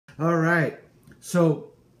All right.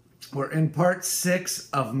 So we're in part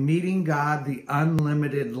 6 of Meeting God, the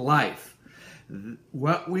Unlimited Life.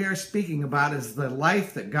 What we are speaking about is the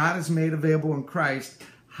life that God has made available in Christ.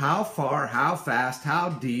 How far, how fast, how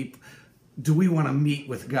deep do we want to meet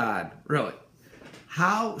with God? Really?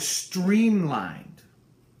 How streamlined?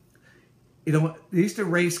 You know, they used to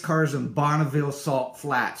race cars in Bonneville Salt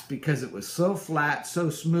Flats because it was so flat,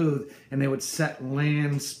 so smooth, and they would set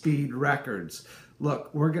land speed records.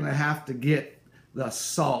 Look, we're going to have to get the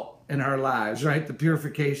salt in our lives, right? The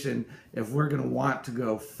purification, if we're going to want to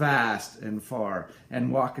go fast and far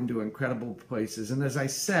and walk into incredible places. And as I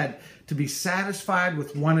said, to be satisfied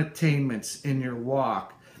with one attainments in your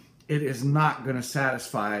walk, it is not going to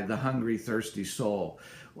satisfy the hungry, thirsty soul.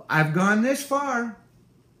 I've gone this far.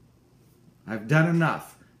 I've done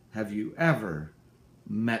enough. Have you ever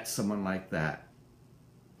met someone like that?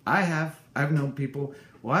 I have. I've known people.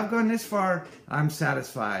 Well, I've gone this far. I'm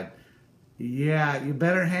satisfied. Yeah, you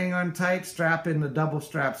better hang on tight. Strap in the double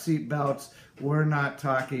strap seat belts. We're not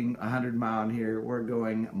talking 100 mile in here. We're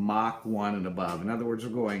going Mach 1 and above. In other words,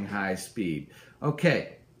 we're going high speed.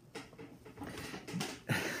 Okay.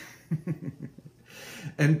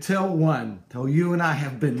 Until you and I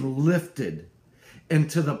have been lifted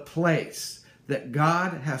into the place that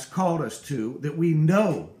God has called us to, that we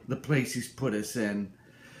know the place He's put us in,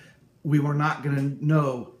 we were not going to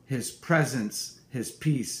know His presence, His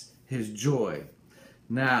peace, His joy.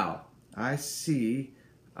 Now, I see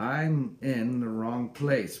I'm in the wrong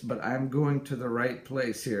place, but I'm going to the right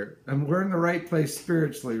place here. And we're in the right place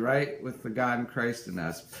spiritually, right? With the God in Christ in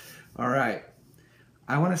us. All right.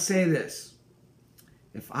 I want to say this.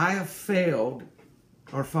 If I have failed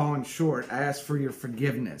or fallen short, I ask for your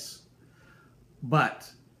forgiveness.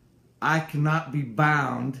 But I cannot be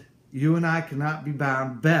bound. You and I cannot be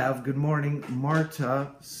bound. Bev, good morning.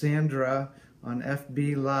 Marta, Sandra on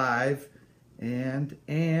FB Live, and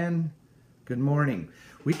Ann, good morning.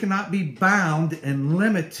 We cannot be bound and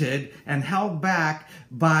limited and held back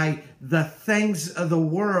by the things of the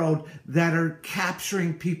world that are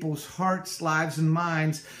capturing people's hearts, lives, and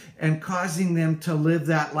minds and causing them to live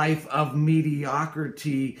that life of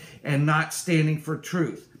mediocrity and not standing for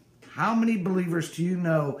truth. How many believers do you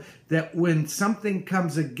know that when something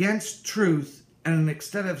comes against truth and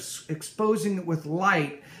instead of exposing it with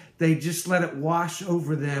light, they just let it wash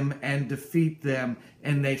over them and defeat them,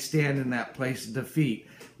 and they stand in that place of defeat?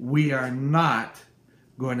 We are not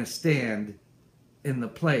going to stand in the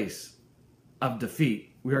place of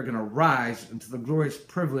defeat. We are going to rise into the glorious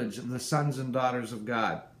privilege of the sons and daughters of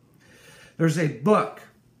God. There's a book.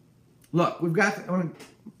 Look,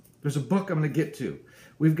 there's a book I'm going to get to.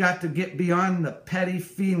 We've got to get beyond the petty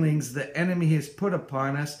feelings the enemy has put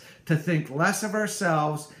upon us to think less of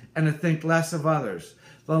ourselves and to think less of others.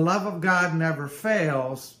 The love of God never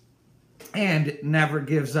fails and it never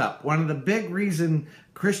gives up. One of the big reasons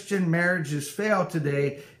Christian marriages fail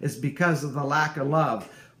today is because of the lack of love.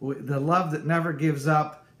 The love that never gives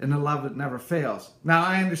up and the love that never fails. Now,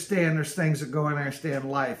 I understand there's things that go on. I understand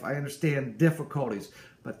life. I understand difficulties.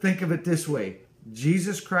 But think of it this way.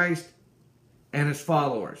 Jesus Christ and His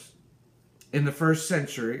followers in the first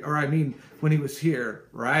century, or I mean when He was here,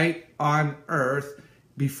 right, on earth,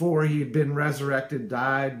 before He had been resurrected,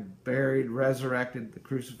 died, buried, resurrected, the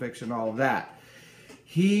crucifixion, all of that.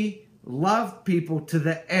 He loved people to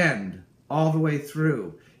the end, all the way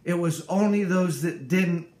through. It was only those that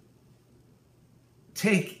didn't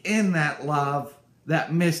take in that love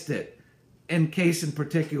that missed it. In case in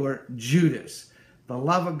particular, Judas. The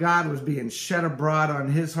love of God was being shed abroad on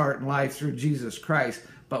his heart and life through Jesus Christ.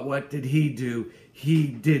 But what did he do? He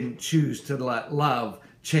didn't choose to let love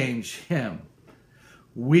change him.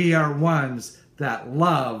 We are ones that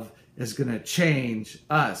love is going to change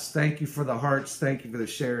us. Thank you for the hearts. Thank you for the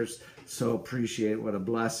shares. So appreciate it. What a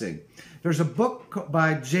blessing. There's a book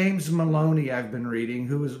by James Maloney I've been reading,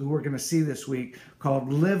 who we're going to see this week,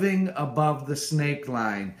 called Living Above the Snake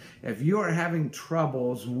Line. If you are having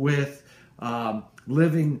troubles with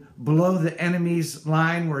living below the enemy's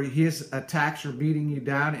line where his attacks are beating you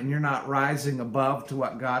down and you're not rising above to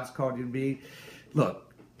what God's called you to be,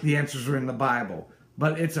 look, the answers are in the Bible.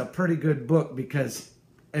 But it's a pretty good book because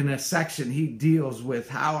in a section he deals with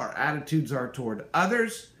how our attitudes are toward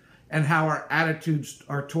others and how our attitudes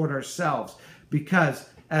are toward ourselves. Because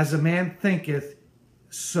as a man thinketh,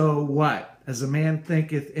 so what? As a man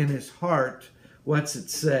thinketh in his heart, what's it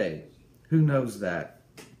say? Who knows that?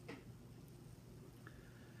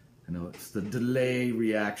 I know it's the delay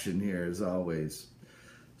reaction here as always.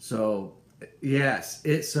 So, yes,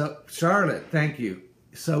 it's Charlotte, thank you.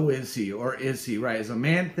 So is he, or is he, right? As a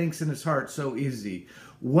man thinks in his heart, so is he.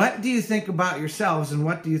 What do you think about yourselves and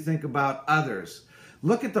what do you think about others?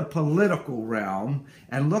 Look at the political realm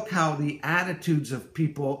and look how the attitudes of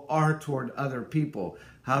people are toward other people.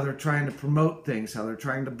 How they're trying to promote things, how they're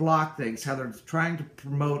trying to block things, how they're trying to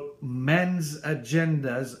promote men's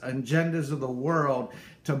agendas of the world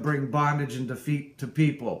to bring bondage and defeat to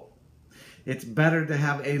people. It's better to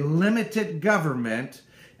have a limited government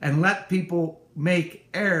and let people make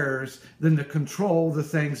errors than to control the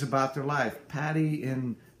things about their life. Patty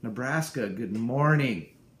in Nebraska, good morning.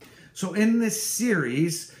 So in this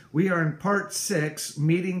series, we are in part 6,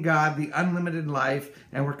 Meeting God, the Unlimited Life,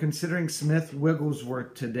 and we're considering Smith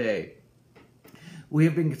Wigglesworth today. We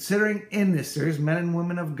have been considering in this series men and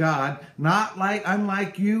women of God,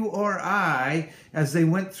 unlike you or I, as they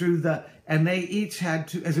went through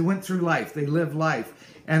as they went through life, they lived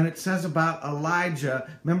life. And it says about Elijah,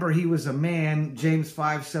 remember he was a man, James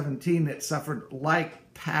 5:17, that suffered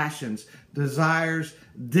like passions, desires,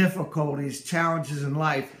 difficulties, challenges in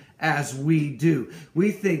life as we do.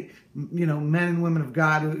 We think, men and women of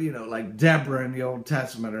God, like Deborah in the Old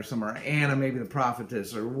Testament or some, or Anna, maybe the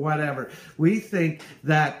prophetess or whatever. We think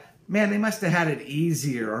that, man, they must have had it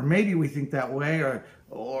easier, or maybe we think that way, or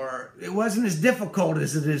it wasn't as difficult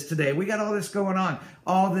as it is today. We got all this going on.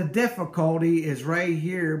 All the difficulty is right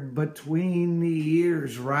here between the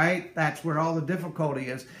ears, right? That's where all the difficulty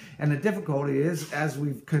is. And the difficulty is, as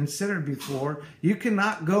we've considered before, you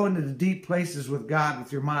cannot go into the deep places with God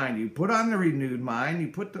with your mind. You put on the renewed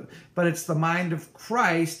mind, but it's the mind of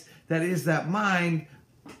Christ that is that mind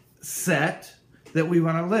set that we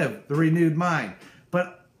want to live, the renewed mind.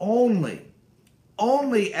 But only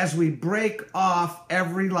as we break off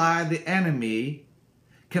every lie of the enemy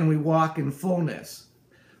can we walk in fullness.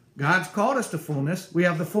 God's called us to fullness. We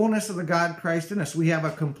have the fullness of the God Christ in us. We have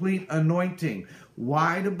a complete anointing.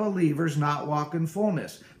 Why do believers not walk in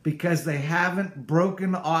fullness? Because they haven't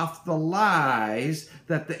broken off the lies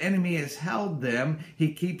that the enemy has held them.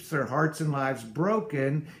 He keeps their hearts and lives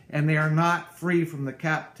broken, and they are not free from the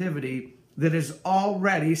captivity that is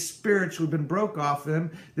already spiritually been broke off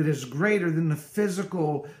them, that is greater than the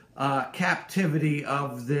physical captivity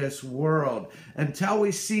of this world. Until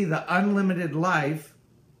we see the unlimited life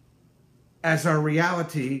as our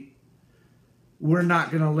reality, we're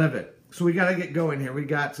not going to live it. So we got to get going here. We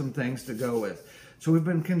got some things to go with. So we've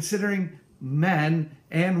been considering men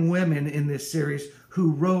and women in this series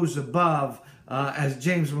who rose above, as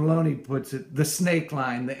James Maloney puts it, the snake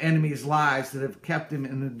line, the enemy's lies that have kept him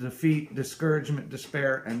in the defeat, discouragement,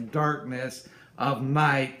 despair, and darkness of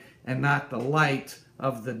night, and not the light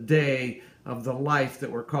of the day of the life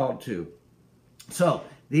that we're called to. So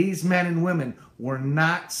these men and women were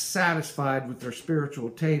not satisfied with their spiritual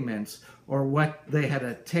attainments or what they had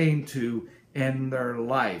attained to in their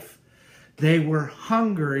life. They were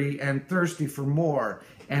hungry and thirsty for more,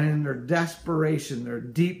 and in their desperation, their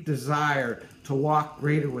deep desire to walk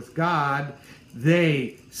greater with God,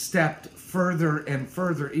 they stepped further and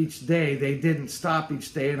further each day. They didn't stop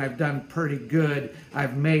each day, and I've done pretty good.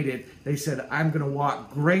 I've made it. They said, I'm going to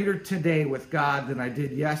walk greater today with God than I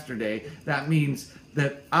did yesterday. That means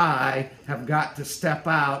that I have got to step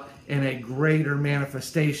out in a greater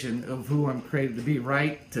manifestation of who I'm created to be,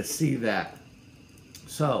 right? To see that.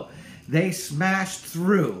 So they smashed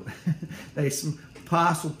through.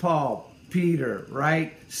 Apostle Paul, Peter,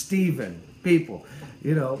 right? Stephen, people,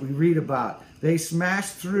 we read about. They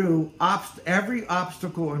smashed through every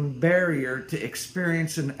obstacle and barrier to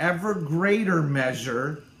experience an ever greater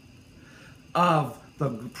measure of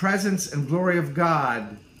the presence and glory of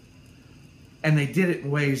God. And they did it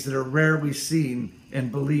in ways that are rarely seen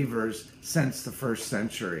in believers since the first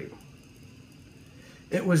century.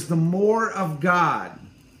 It was the more of God,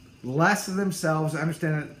 less of themselves,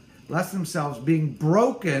 understand it, less of themselves, being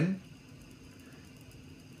broken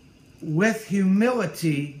with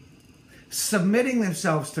humility, submitting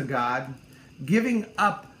themselves to God, giving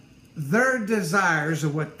up their desires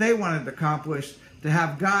of what they wanted to accomplish to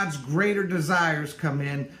have God's greater desires come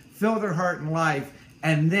in, fill their heart and life,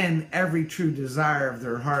 and then every true desire of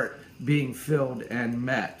their heart being filled and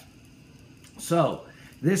met. So,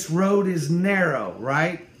 this road is narrow,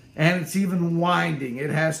 right? And it's even winding. It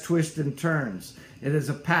has twists and turns. It is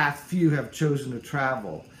a path few have chosen to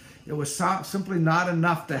travel. It was simply not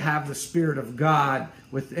enough to have the Spirit of God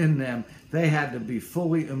within them. They had to be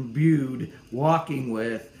fully imbued, walking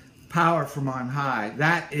with power from on high.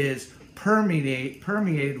 That is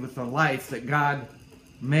permeated with the life that God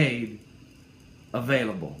made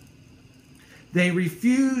available. They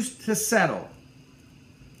refused to settle.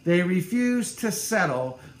 They refused to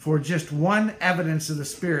settle for just one evidence of the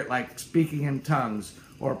Spirit, like speaking in tongues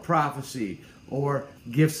or prophecy or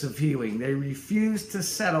gifts of healing. They refused to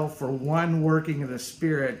settle for one working of the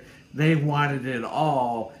Spirit. They wanted it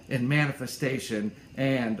all in manifestation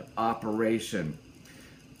and operation.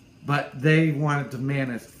 But they wanted to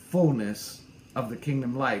manage fullness of the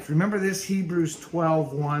kingdom life. Remember this, Hebrews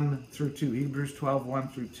 12:1 through 2. Hebrews 12:1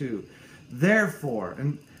 through 2. Therefore,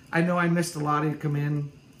 and I know I missed a lot of you come in,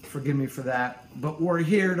 forgive me for that, but we're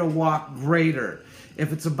here to walk greater.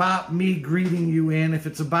 If it's about me greeting you in, if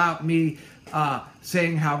it's about me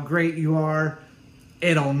saying how great you are,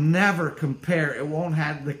 it'll never compare. It won't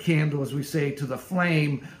have the candle, as we say, to the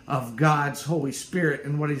flame of God's Holy Spirit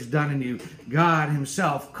and what He's done in you. God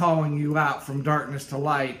Himself calling you out from darkness to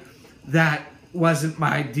light. That wasn't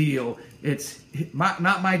my deal. It's not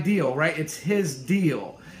my deal, right? It's His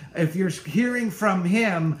deal. If you're hearing from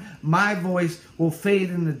Him, my voice will fade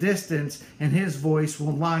in the distance and His voice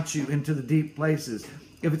will launch you into the deep places.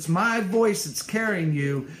 If it's my voice that's carrying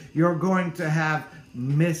you, you're going to have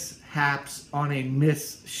mishaps on a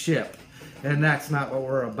misship. And that's not what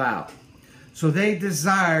we're about. So they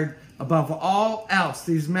desired above all else,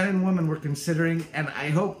 these men and women were considering, and I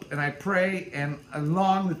hope and I pray and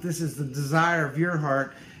long that this is the desire of your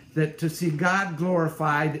heart, that to see God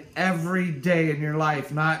glorified every day in your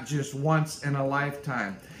life, not just once in a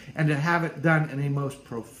lifetime, and to have it done in a most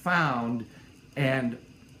profound and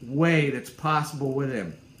way that's possible with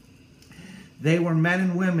Him. They were men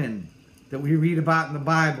and women that we read about in the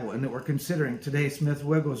Bible and that we're considering today, Smith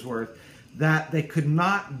Wigglesworth, that they could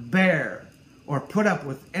not bear or put up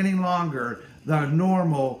with any longer the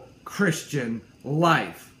normal Christian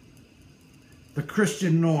life, the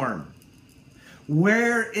Christian norm.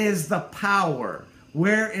 Where is the power?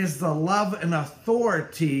 Where is the love and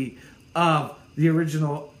authority of the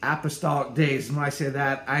original apostolic days? And when I say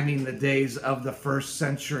that, I mean the days of the first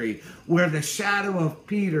century, where the shadow of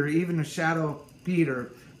Peter, even the shadow of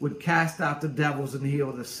Peter, would cast out the devils and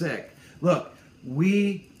heal the sick. Look,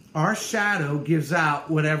 our shadow gives out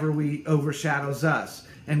whatever overshadows us.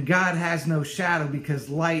 And God has no shadow because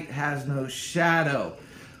light has no shadow.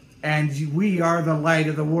 And we are the light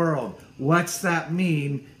of the world. What's that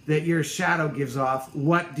mean that your shadow gives off?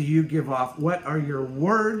 What do you give off? What are your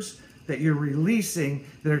words that you're releasing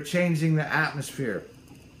that are changing the atmosphere?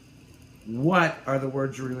 What are the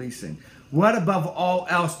words you're releasing? What above all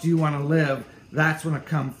else do you want to live? That's going to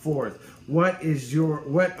come forth. What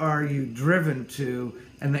are you driven to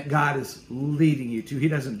and that God is leading you to? He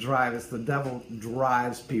doesn't drive us. The devil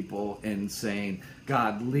drives people insane.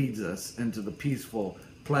 God leads us into the peaceful,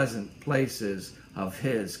 pleasant places of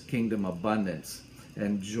His kingdom abundance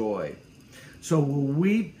and joy. So will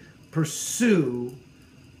we pursue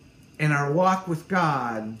in our walk with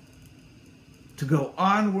God to go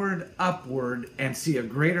onward, upward, and see a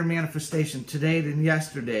greater manifestation today than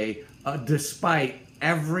yesterday, despite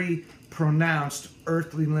every pronounced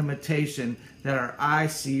earthly limitation that our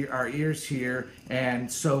eyes see, our ears hear,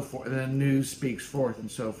 and so forth, and the news speaks forth and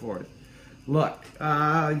so forth. Look,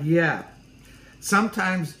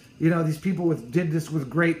 sometimes, these people did this with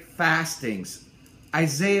great fastings.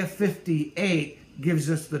 Isaiah 58 gives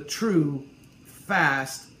us the true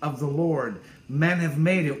fast of the Lord. Men have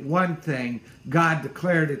made it one thing, God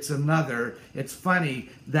declared it's another. It's funny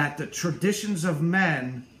that the traditions of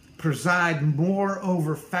men preside more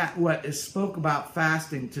over what is spoke about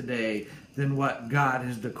fasting today than what God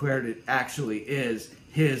has declared it actually is,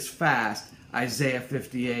 His fast. Isaiah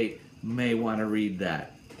 58, may want to read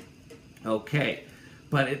that. Okay,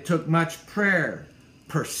 but it took much prayer,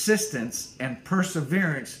 persistence, and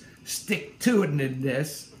perseverance,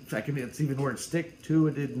 stick-to-itiveness, it's even the word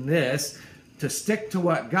stick-to-itiveness, to stick to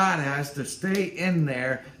what God has, to stay in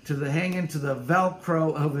there, to hang into the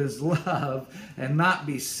Velcro of His love and not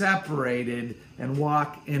be separated and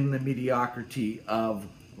walk in the mediocrity of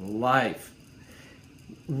life.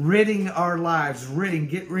 Ridding our lives,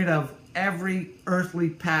 get rid of every earthly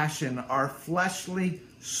passion, our fleshly,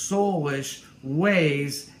 soulish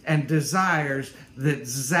ways and desires that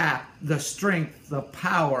zap the strength, the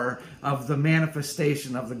power of the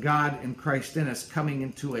manifestation of the God in Christ in us coming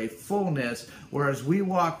into a fullness, whereas we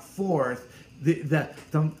walk forth, the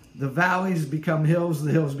valleys become hills,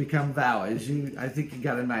 the hills become valleys. I think you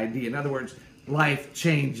got an idea. In other words, life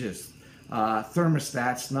changes.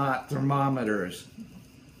 Thermostats, not thermometers,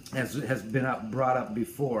 as has been brought up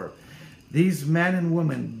before. These men and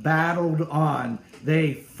women battled on.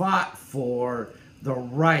 They fought for the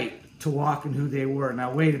right to walk in who they were.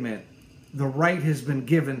 Now, wait a minute. The right has been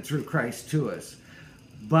given through Christ to us.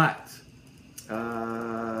 But,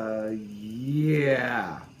 there's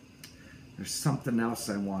something else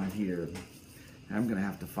I want here. I'm going to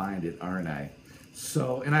have to find it, aren't I?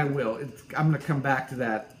 So, and I will. I'm going to come back to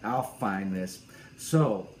that. I'll find this.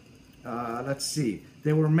 So, let's see.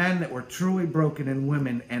 They were men that were truly broken, and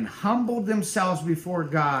women, and humbled themselves before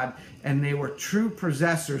God, and they were true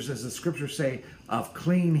possessors, as the scriptures say, of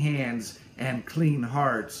clean hands and clean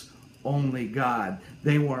hearts. Only God.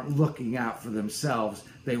 They weren't looking out for themselves.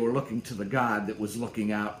 They were looking to the God that was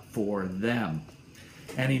looking out for them.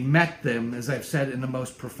 And he met them, as I've said, in the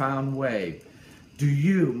most profound way. Do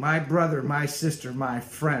you, my brother, my sister, my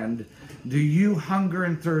friend, do you hunger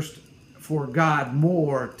and thirst for God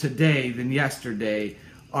more today than yesterday?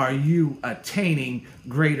 Are you attaining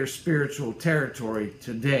greater spiritual territory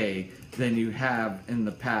today than you have in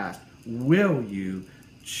the past? Will you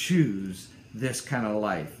choose this kind of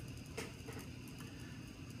life?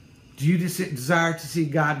 Do you desire to see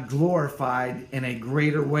God glorified in a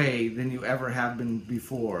greater way than you ever have been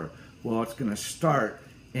before? Well, it's going to start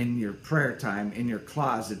in your prayer time, in your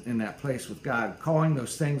closet, in that place with God, calling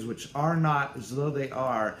those things which are not as though they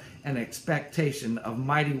are, an expectation of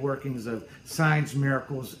mighty workings of signs,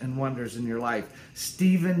 miracles, and wonders in your life.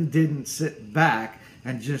 Stephen didn't sit back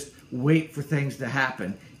and just wait for things to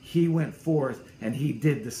happen. He went forth and he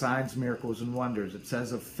did the signs, miracles, and wonders. It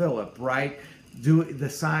says of Philip, right? Do the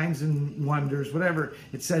signs and wonders, whatever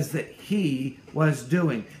it says that he was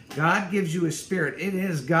doing. God gives you a spirit. It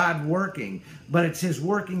is God working, but it's his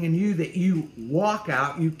working in you that you walk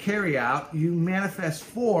out, you carry out, you manifest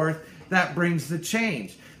forth. That brings the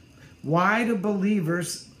change. Why do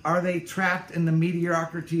believers, are they trapped in the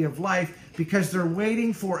mediocrity of life? Because they're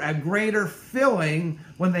waiting for a greater filling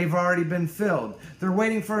when they've already been filled. They're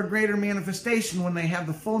waiting for a greater manifestation when they have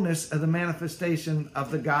the fullness of the manifestation of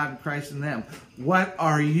the God in Christ in them. What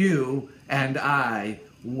are you and I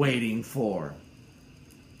waiting for?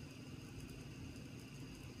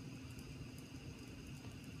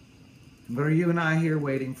 What are you and I here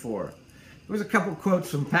waiting for? There was a couple quotes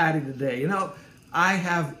from Patty today. You know, I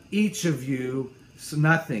have each of you,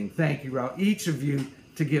 nothing, thank you, Ralph, each of you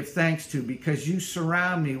to give thanks to, because you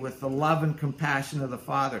surround me with the love and compassion of the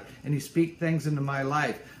Father, and you speak things into my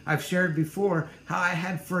life. I've shared before how I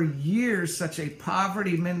had for years such a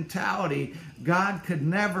poverty mentality. God could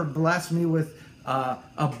never bless me with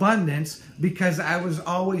abundance because I was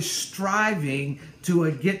always striving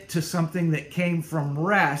to get to something that came from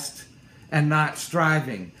rest and not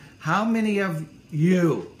striving. How many of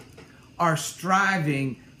you are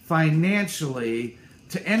striving financially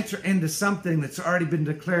to enter into something that's already been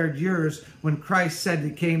declared yours when Christ said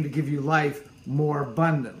he came to give you life more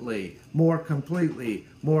abundantly, more completely,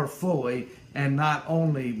 more fully, and not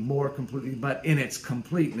only more completely, but in its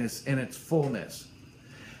completeness, in its fullness?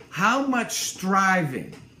 How much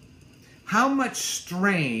striving, how much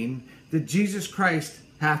strain did Jesus Christ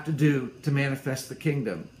have to do to manifest the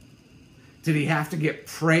kingdom? Did he have to get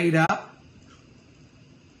prayed up?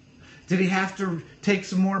 Did he have to take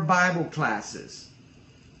some more Bible classes?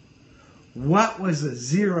 What was the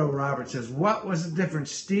zero? Robert says, what was the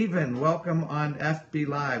difference? Stephen, welcome on FB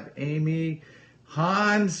Live. Amy,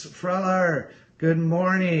 Hans Freller, good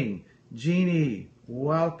morning. Jeannie,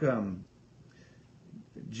 welcome.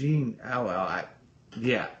 Jean,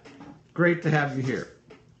 yeah, great to have you here.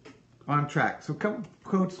 On track. So a couple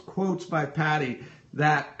quotes by Patty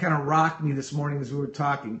that kind of rocked me this morning as we were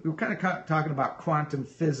talking. We were kind of talking about quantum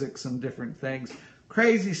physics and different things.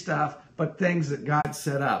 Crazy stuff, but things that God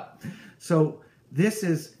set up. So this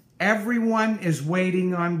is, everyone is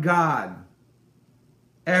waiting on God.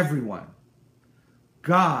 Everyone.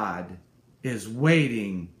 God is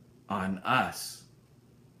waiting on us.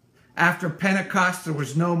 After Pentecost, there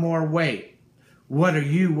was no more wait. What are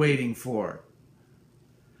you waiting for?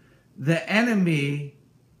 The enemy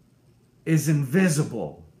is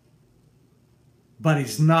invisible, but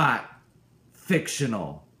he's not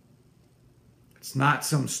fictional. It's not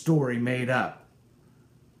some story made up.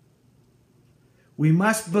 We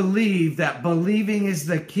must believe that believing is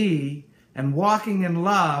the key, and walking in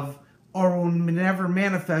love, or we'll never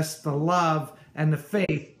manifest the love and the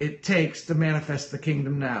faith it takes to manifest the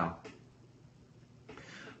kingdom now.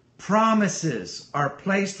 Promises are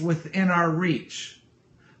placed within our reach,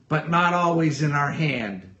 but not always in our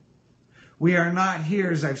hand. We are not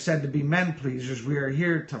here, as I've said, to be men pleasers. We are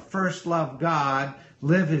here to first love God,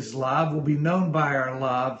 live his love, will be known by our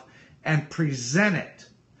love, and present it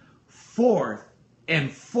forth in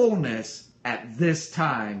fullness at this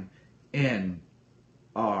time in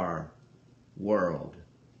our world.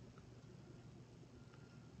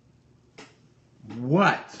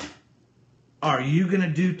 What are you going to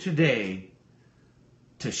do today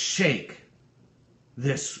to shake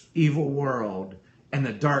this evil world and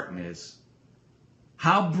the darkness?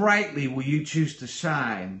 How brightly will you choose to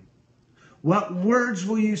shine? What words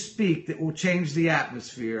will you speak that will change the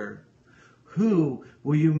atmosphere? Who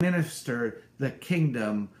will you minister the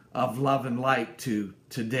kingdom of love and light to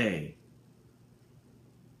today?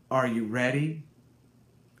 Are you ready?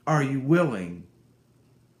 Are you willing?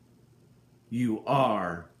 You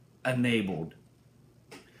are enabled.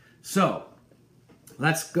 So,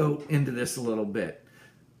 let's go into this a little bit.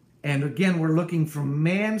 And again, we're looking from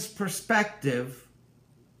man's perspective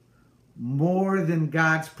more than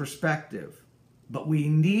God's perspective. But we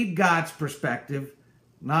need God's perspective,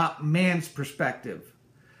 not man's perspective.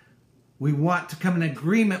 We want to come in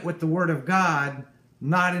agreement with the Word of God,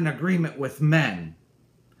 not in agreement with men.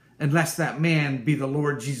 Unless that man be the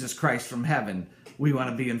Lord Jesus Christ from heaven, we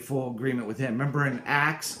want to be in full agreement with him. Remember in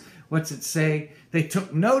Acts, what's it say? They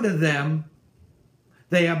took note of them.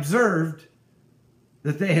 They observed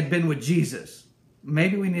that they had been with Jesus.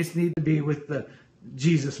 Maybe we just need to be with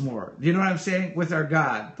Jesus more. Do you know what I'm saying? With our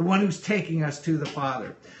God, the one who's taking us to the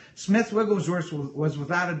Father. Smith Wigglesworth was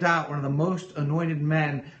without a doubt one of the most anointed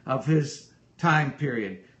men of his time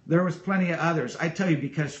period. There was plenty of others. I tell you,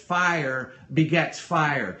 because fire begets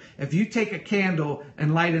fire. If you take a candle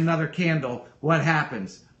and light another candle, what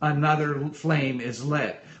happens? Another flame is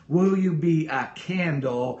lit. Will you be a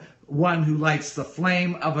candle, one who lights the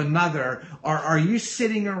flame of another, or are you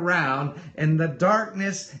sitting around in the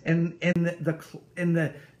darkness and in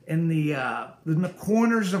the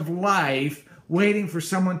corners of life, waiting for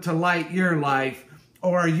someone to light your life,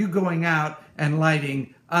 or are you going out and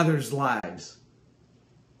lighting others' lives?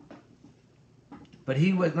 But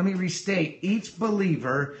let me restate, each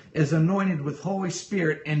believer is anointed with Holy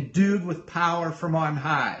Spirit, endued with power from on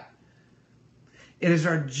high. It is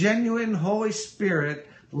our genuine Holy Spirit,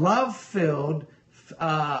 love-filled,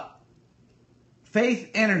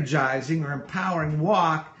 faith-energizing or empowering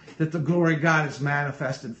walk that the glory of God is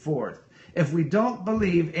manifested forth. If we don't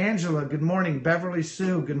believe, Angela, good morning, Beverly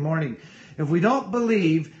Sue, good morning. If we don't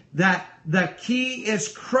believe that the key is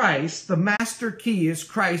Christ, the master key is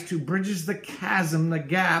Christ, who bridges the chasm, the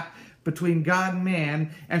gap between God and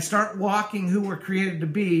man, and start walking who we're created to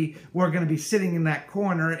be, we're going to be sitting in that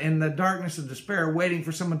corner in the darkness of despair waiting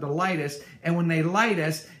for someone to light us. And when they light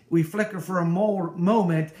us, we flicker for a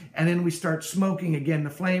moment, and then we start smoking again. The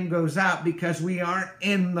flame goes out because we aren't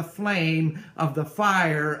in the flame of the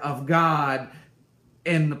fire of God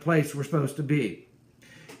in the place we're supposed to be.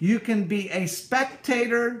 You can be a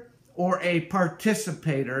spectator or a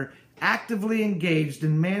participator, actively engaged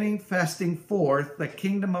in manifesting forth the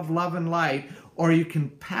kingdom of love and light, or you can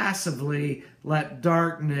passively let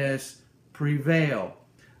darkness prevail.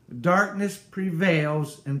 Darkness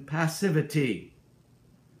prevails in passivity.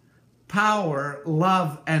 Power,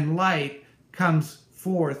 love, and light comes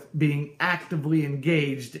forth being actively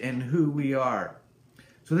engaged in who we are.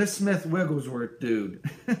 So this Smith Wigglesworth dude,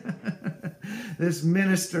 this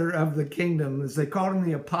minister of the kingdom, as they called him,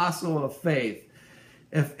 the apostle of faith.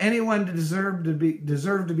 If anyone deserved to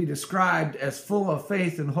be described as full of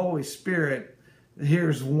faith and Holy Spirit,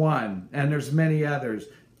 here's one, and there's many others.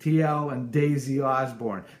 T.L. and Daisy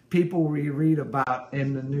Osborne, people we read about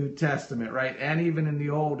in the New Testament, right? And even in the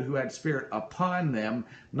Old, who had Spirit upon them,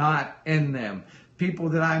 not in them. People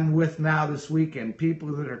that I'm with now this weekend,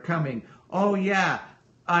 people that are coming. Oh yeah,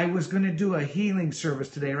 I was going to do a healing service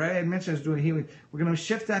today, right? I mentioned I was doing healing. We're going to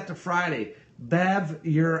shift that to Friday. Bev,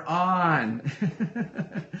 you're on.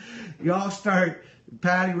 Y'all start,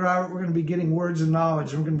 Patty, Robert, we're going to be getting words of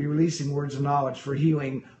knowledge, and we're going to be releasing words of knowledge for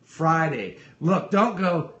Healing Friday. Look, don't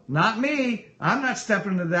go, not me. I'm not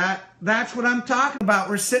stepping into that. That's what I'm talking about.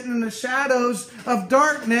 We're sitting in the shadows of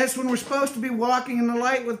darkness when we're supposed to be walking in the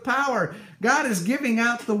light with power. God is giving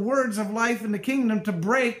out the words of life in the kingdom to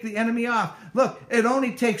break the enemy off. Look, it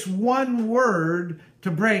only takes one word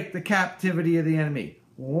to break the captivity of the enemy.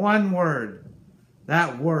 One word.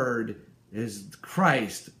 That word is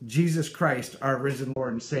Christ, Jesus Christ, our risen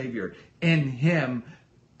Lord and Savior. In Him,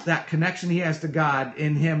 that connection He has to God,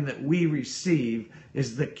 in Him that we receive,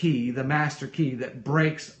 is the key, the master key that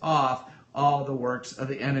breaks off all the works of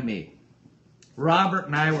the enemy. Robert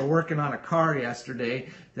and I were working on a car yesterday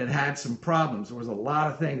that had some problems. There was a lot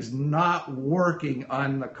of things not working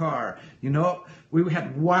on the car. You know, we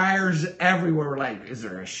had wires everywhere. We're like, is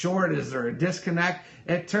there a short? Is there a disconnect?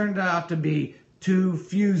 It turned out to be two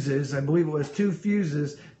fuses. I believe it was two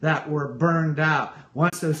fuses that were burned out.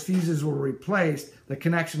 Once those fuses were replaced, the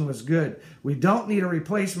connection was good. We don't need a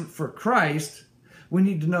replacement for Christ. We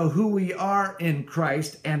need to know who we are in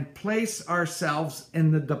Christ and place ourselves in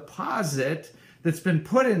the deposit that's been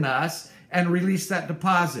put in us and release that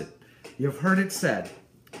deposit. You've heard it said,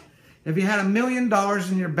 if you had $1 million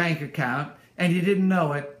in your bank account and you didn't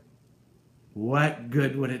know it, what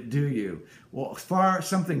good would it do you? Well,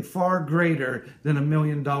 something far greater than $1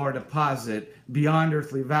 million deposit beyond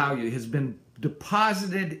earthly value has been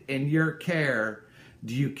deposited in your care.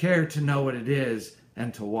 Do you care to know what it is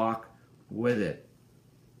and to walk with it?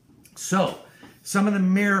 So, some of the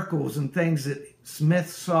miracles and things that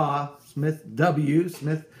Smith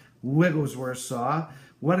Wigglesworth saw.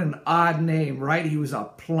 What an odd name, right? He was a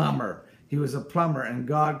plumber. He was a plumber, and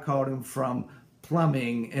God called him from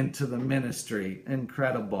plumbing into the ministry.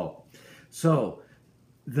 Incredible. So,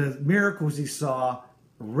 the miracles he saw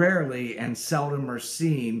rarely and seldom are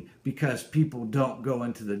seen because people don't go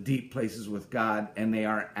into the deep places with God, and they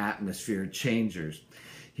aren't atmosphere changers.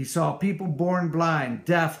 He saw people born blind,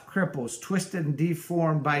 deaf, cripples, twisted and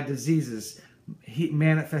deformed by diseases. He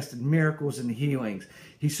manifested miracles and healings.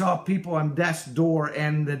 He saw people on death's door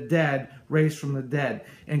and the dead raised from the dead,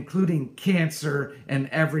 including cancer and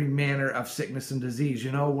every manner of sickness and disease.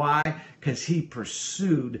 You know why? Because he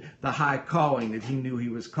pursued the high calling that he knew he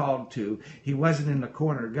was called to. He wasn't in the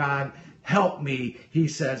corner. God, help me. He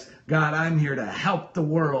says, God, I'm here to help the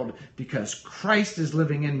world because Christ is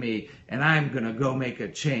living in me and I'm going to go make a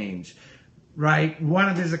change. Right? One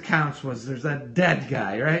of his accounts was there's a dead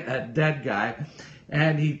guy, right? A dead guy.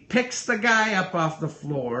 And he picks the guy up off the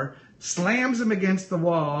floor, slams him against the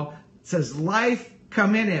wall, says, life,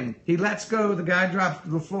 come in him. He lets go. The guy drops to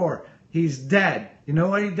the floor. He's dead. You know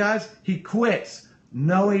what he does? He quits.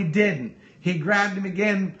 No, he didn't. He grabbed him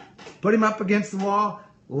again, put him up against the wall.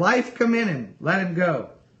 Life, come in him. Let him go.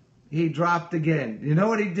 He dropped again. You know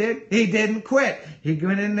what he did? He didn't quit. He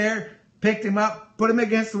went in there, picked him up, put him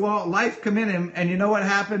against the wall, life come in him, and you know what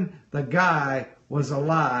happened? The guy was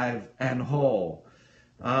alive and whole.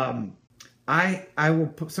 I will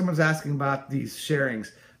put, someone's asking about these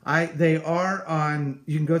sharings. They are on,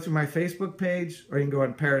 you can go through my Facebook page or you can go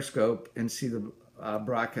on Periscope and see the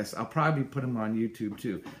broadcast. I'll probably put them on YouTube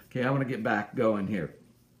too. Okay, I want to get back going here.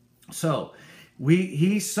 So,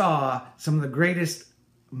 he saw some of the greatest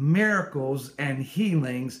miracles and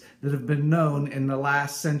healings that have been known in the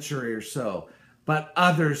last century or so, but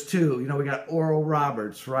others too. You know, we got Oral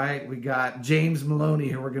Roberts, right? We got James Maloney,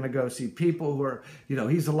 who we're going to go see. People who are, you know,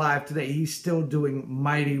 he's alive today. He's still doing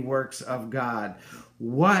mighty works of God.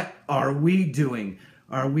 What are we doing?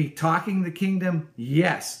 Are we talking the kingdom?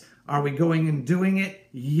 Yes. Are we going and doing it?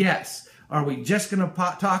 Yes. Are we just going to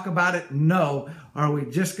talk about it? No. Are we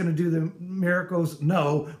just going to do the miracles?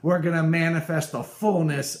 No. We're going to manifest the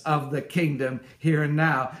fullness of the kingdom here and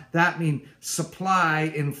now. That means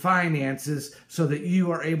supply in finances so that you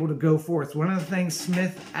are able to go forth. One of the things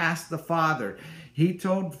Smith asked the Father, he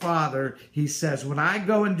told Father, he says, when I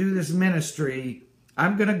go and do this ministry,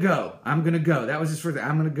 I'm going to go. I'm going to go. That was his first thing.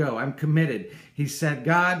 I'm going to go. I'm committed. He said,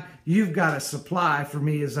 God, you've got to supply for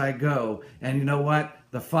me as I go. And you know what?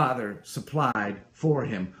 The Father supplied for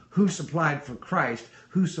him. Who supplied for Christ?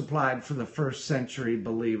 Who supplied for the first century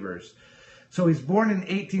believers? So he's born in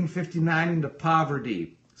 1859 into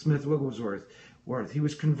poverty, Smith Wigglesworth. He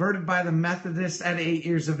was converted by the Methodists at 8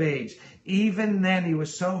 years of age. Even then, he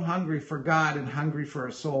was so hungry for God and hungry for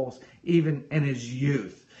his souls, even in his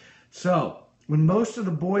youth. So when most of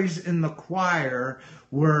the boys in the choir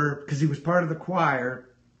were, because he was part of the choir,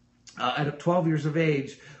 at 12 years of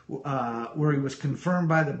age, where he was confirmed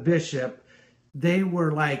by the bishop, they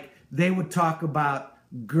would talk about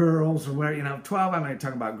girls or where, 12, I'm not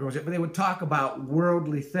talking about girls yet, but they would talk about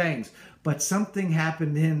worldly things. But something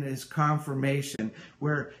happened in his confirmation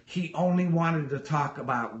where he only wanted to talk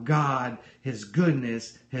about God, his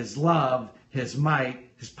goodness, his love, his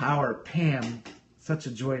might, his power. Pam, such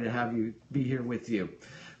a joy to have you be here with you.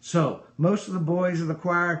 So most of the boys in the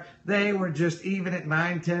choir, they were just, even at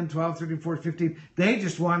 9, 10, 12, 13, 14, 15, they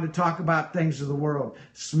just wanted to talk about things of the world.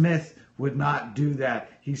 Smith would not do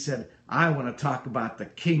that. He said, I want to talk about the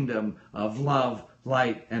kingdom of love,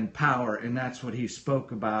 light, and power. And that's what he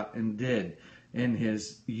spoke about and did in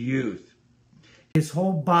his youth. His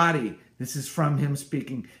whole body, this is from him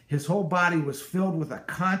speaking, his whole body was filled with a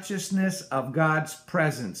consciousness of God's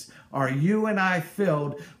presence. Are you and I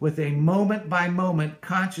filled with a moment-by-moment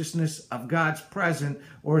consciousness of God's presence,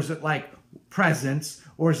 or is it like presence,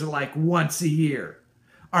 or is it like once a year?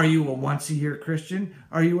 Are you a once-a-year Christian?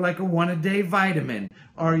 Are you like a one-a-day vitamin?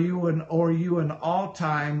 Are you an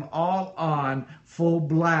all-time, all-on, full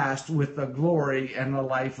blast with the glory and the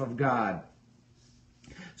life of God?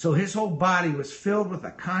 So his whole body was filled with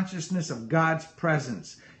a consciousness of God's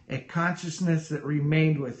presence, a consciousness that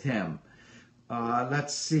remained with him.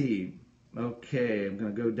 Let's see. Okay, I'm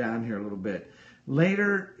going to go down here a little bit.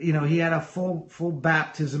 Later, he had a full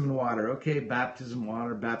baptism in water. Okay, baptism in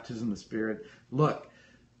water, baptism in the Spirit. Look,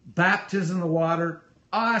 baptism in the water,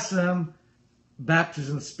 awesome.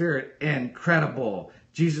 baptism of the Spirit, incredible.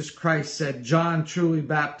 Jesus Christ said, John truly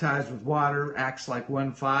baptized with water, Acts like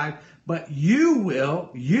 1:5. But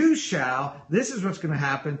you shall, this is what's going to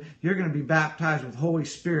happen. You're going to be baptized with Holy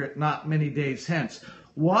Spirit not many days hence.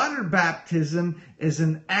 Water baptism is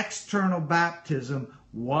an external baptism,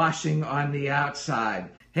 washing on the outside.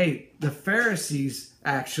 Hey, the Pharisees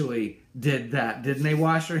actually did that. Didn't they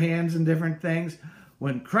wash their hands and different things?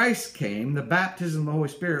 When Christ came, the baptism of the Holy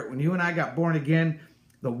Spirit, when you and I got born again,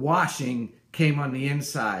 the washing came on the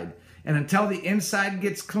inside. And until the inside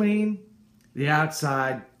gets clean, the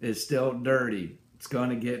outside is still dirty. It's going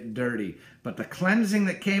to get dirty. But the cleansing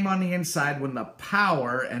that came on the inside, when the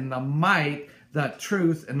power and the might, the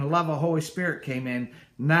truth and the love of the Holy Spirit came in,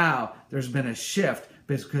 now there's been a shift,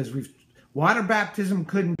 because water baptism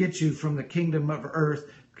couldn't get you from the kingdom of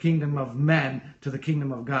earth, kingdom of men, to the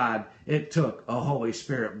kingdom of God. It took a Holy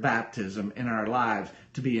Spirit baptism in our lives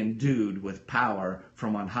to be endued with power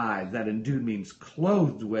from on high. That endued means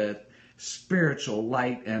clothed with spiritual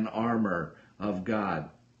light and armor of God.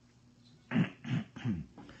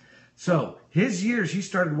 So his years, he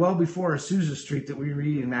started well before Azusa Street that we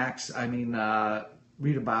read in Acts,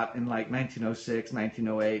 read about in like 1906,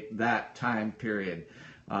 1908, that time period.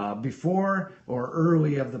 Before or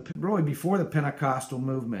early really before the Pentecostal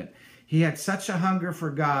movement. He had such a hunger for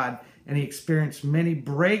God, and he experienced many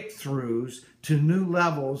breakthroughs to new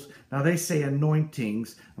levels. Now they say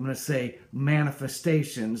anointings. I'm going to say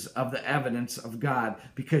manifestations of the evidence of God,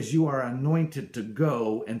 because you are anointed to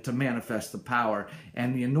go and to manifest the power.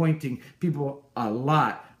 And the anointing, people a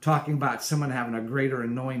lot talking about someone having a greater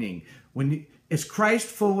anointing. Is Christ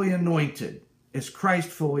fully anointed? Is Christ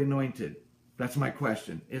fully anointed? That's my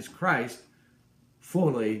question. Is Christ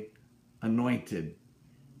fully anointed?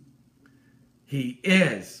 He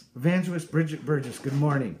is. Evangelist Bridget Burgess, good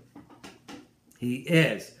morning. He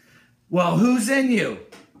is. Well, who's in you?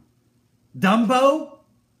 Dumbo?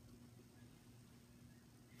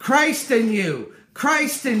 Christ in you.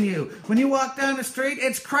 Christ in you. When you walk down the street,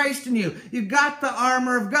 it's Christ in you. You got the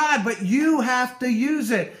armor of God, but you have to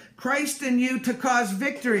use it. Christ in you to cause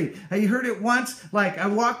victory. You heard it once, like I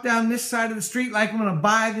walk down this side of the street like I'm going to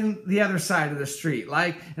buy the other side of the street.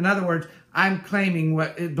 Like, in other words, I'm claiming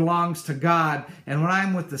what it belongs to God. And when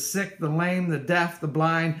I'm with the sick, the lame, the deaf, the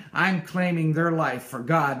blind, I'm claiming their life for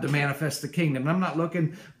God to manifest the kingdom. And I'm not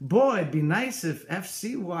looking, boy, it'd be nice if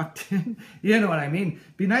FC walked in. You know what I mean?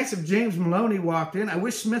 Be nice if James Maloney walked in. I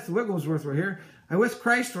wish Smith Wigglesworth were here. I wish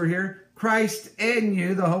Christ were here. Christ in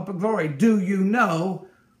you, the hope of glory. Do you know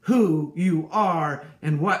who you are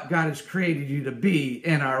and what God has created you to be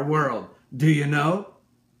in our world? Do you know?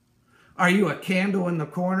 Are you a candle in the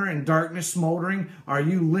corner in darkness smoldering? Are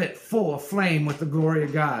you lit full of flame with the glory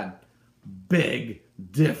of God? Big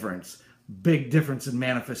difference. Big difference in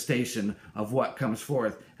manifestation of what comes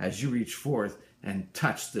forth as you reach forth and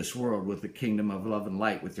touch this world with the kingdom of love and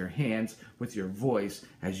light, with your hands, with your voice,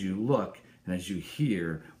 as you look and as you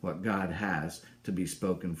hear what God has to be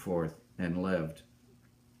spoken forth and lived.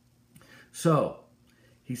 So,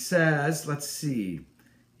 he says, let's see,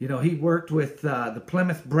 he worked with the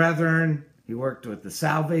Plymouth Brethren. He worked with the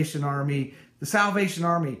Salvation Army. The Salvation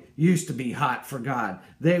Army used to be hot for God.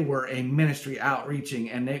 They were a ministry outreaching,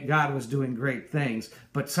 and God was doing great things.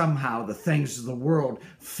 But somehow the things of the world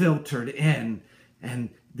filtered in, and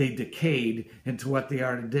they decayed into what they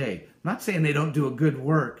are today. I'm not saying they don't do a good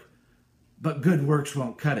work, but good works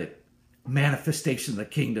won't cut it. Manifestation of the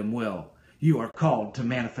kingdom will. You are called to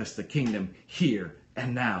manifest the kingdom here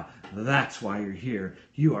and now. That's why you're here.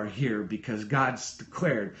 You are here because God's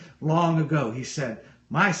declared long ago. He said,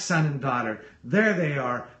 my son and daughter, there they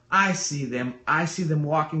are. I see them. I see them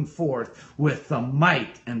walking forth with the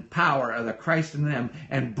might and power of the Christ in them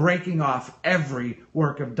and breaking off every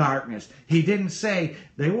work of darkness. He didn't say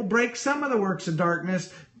they will break some of the works of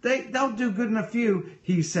darkness. They'll do good in a few.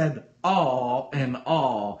 He said all in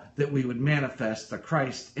all, that we would manifest the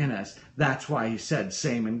Christ in us. That's why he said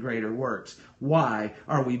same and greater works. Why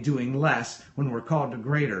are we doing less when we're called to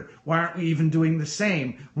greater? Why aren't we even doing the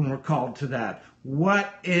same when we're called to that?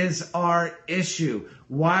 What is our issue?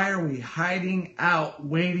 Why are we hiding out,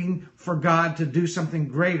 waiting for God to do something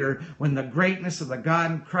greater when the greatness of the God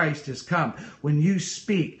in Christ has come? When you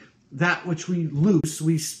speak, that which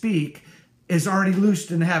we speak, is already loosed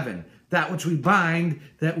in heaven. That which we bind,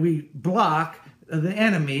 that we block, the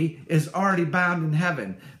enemy, is already bound in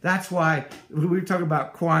heaven. That's why we talk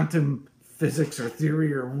about quantum physics or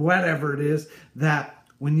theory or whatever it is, that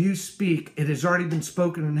when you speak, it has already been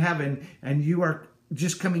spoken in heaven, and you are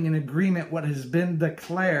just coming in agreement what has been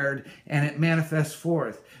declared, and it manifests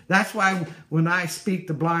forth. That's why when I speak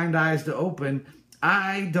the blind eyes to open,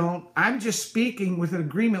 I'm just speaking with an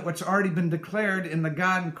agreement which has already been declared in the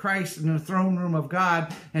God and Christ in the throne room of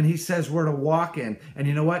God, and he says we're to walk in. And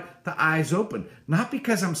you know what? The eyes open. Not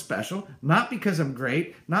because I'm special, not because I'm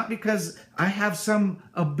great, not because I have some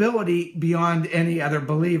ability beyond any other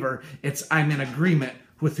believer. It's I'm in agreement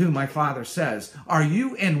with who my Father says. Are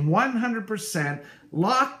you in 100%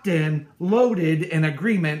 locked in, loaded in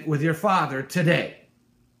agreement with your Father today?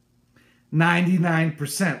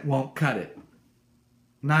 99% won't cut it.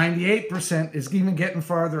 98% is even getting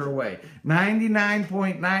farther away.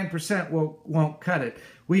 99.9% won't cut it.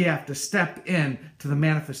 We have to step in to the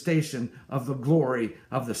manifestation of the glory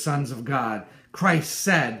of the sons of God. Christ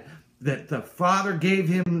said that the Father gave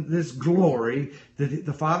him this glory, that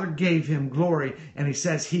the Father gave him glory, and he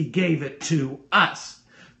says he gave it to us.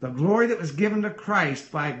 The glory that was given to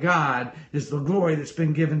Christ by God is the glory that's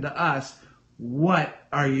been given to us. What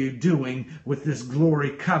are you doing with this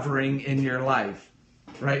glory covering in your life?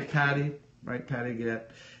 Right, Patty? Right, Patty?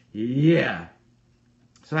 Yeah.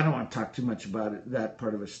 So I don't want to talk too much about it, that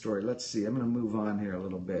part of his story. Let's see. I'm going to move on here a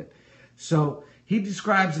little bit. So he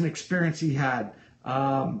describes an experience he had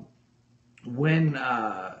when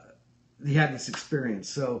he had this experience.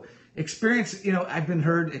 So experience, I've been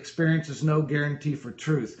heard experience is no guarantee for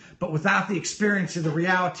truth. But without the experience of the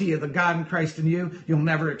reality of the God in Christ in you, you'll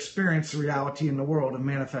never experience the reality in the world of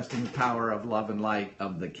manifesting the power of love and light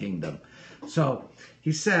of the kingdom. So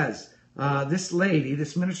he says, this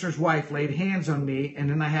minister's wife laid hands on me, and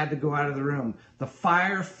then I had to go out of the room. The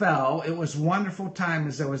fire fell. It was a wonderful time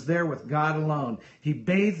as I was there with God alone. He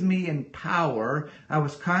bathed me in power. I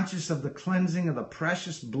was conscious of the cleansing of the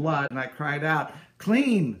precious blood, and I cried out,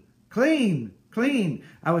 clean, clean, clean.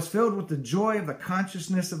 I was filled with the joy of the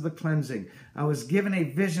consciousness of the cleansing. I was given a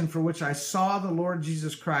vision for which I saw the Lord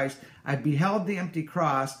Jesus Christ. I beheld the empty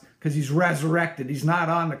cross, because he's resurrected. He's not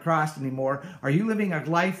on the cross anymore. Are you living a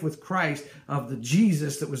life with Christ of the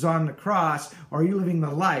Jesus that was on the cross? Or are you living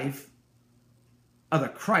the life of the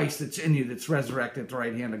Christ that's in you, that's resurrected at the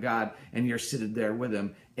right hand of God, and you're seated there with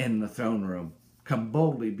him in the throne room? Come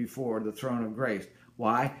boldly before the throne of grace.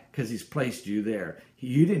 Why? Because he's placed you there.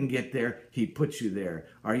 You didn't get there. He put you there.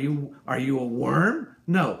 Are you a worm?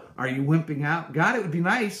 No. Are you wimping out? God, it would be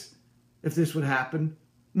nice if this would happen.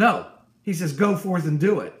 No. He says, go forth and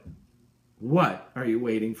do it. What are you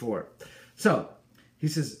waiting for? So he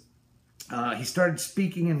says, he started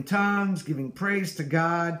speaking in tongues, giving praise to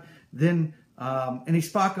God. Then, and he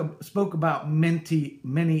spoke about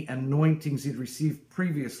many anointings he'd received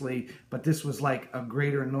previously, but this was like a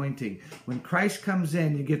greater anointing. When Christ comes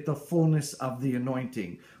in, you get the fullness of the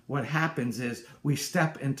anointing. What happens is we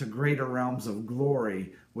step into greater realms of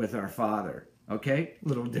glory with our Father. Okay? A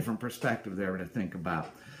little different perspective there to think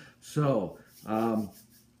about. So,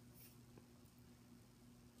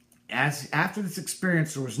 after this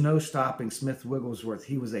experience, there was no stopping Smith Wigglesworth.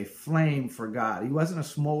 He was a flame for God. He wasn't a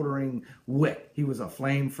smoldering wick. He was a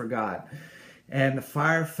flame for God. And the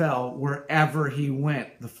fire fell wherever he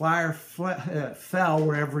went. The fire fell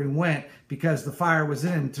wherever he went because the fire was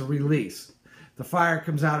in him to release. The fire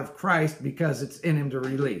comes out of Christ because it's in him to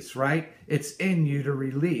release, right? It's in you to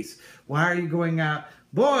release. Why are you going out?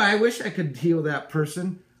 Boy, I wish I could heal that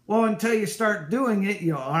person. Well, until you start doing it,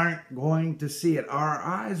 you aren't going to see it. Our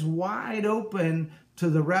eyes wide open to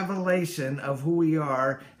the revelation of who we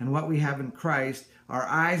are and what we have in Christ. Our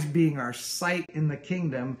eyes being our sight in the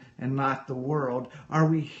kingdom and not the world. Are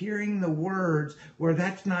we hearing the words where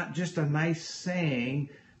that's not just a nice saying,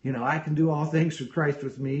 I can do all things through Christ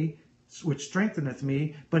with me, which strengtheneth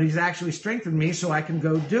me, but he's actually strengthened me so I can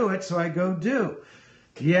go do it, so I go do.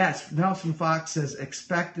 Yes, Nelson Fox says,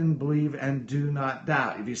 expect and believe and do not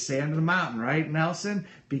doubt. If you say unto the mountain, right, Nelson?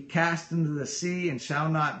 Be cast into the sea and shall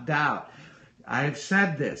not doubt. I have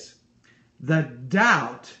said this. The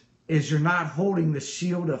doubt is you're not holding the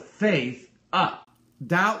shield of faith up.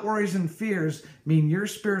 Doubt, worries, and fears mean your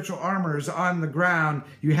spiritual armor is on the ground.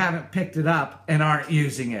 You haven't picked it up and aren't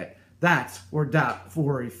using it. That's where doubt,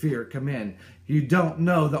 worry, fear come in. You don't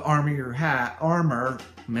know the armament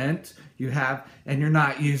you have, and you're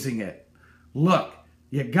not using it. Look,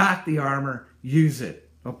 you got the armor, use it,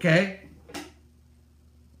 okay?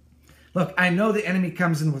 Look, I know the enemy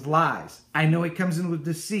comes in with lies. I know he comes in with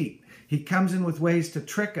deceit. He comes in with ways to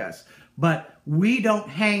trick us. But we don't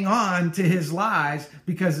hang on to his lies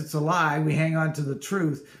because it's a lie. We hang on to the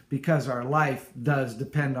truth because our life does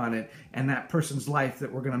depend on it. And that person's life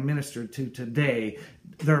that we're going to minister to today,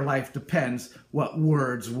 their life depends what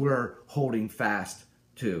words we're holding fast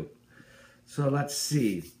to. So let's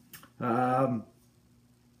see.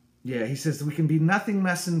 Yeah, he says we can be nothing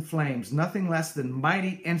less than flames, nothing less than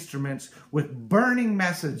mighty instruments with burning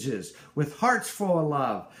messages, with hearts full of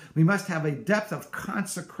love. We must have a depth of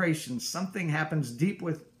consecration. Something happens deep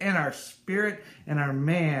within our spirit and our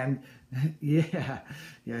man. Yeah,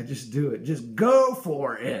 just do it. Just go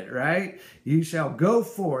for it, right? You shall go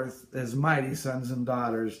forth as mighty sons and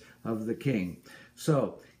daughters of the King.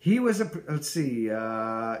 So he was let's see,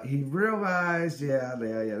 he realized, yeah,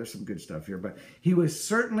 there's some good stuff here, but he was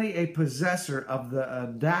certainly a possessor of the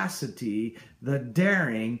audacity, the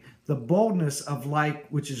daring, the boldness of life,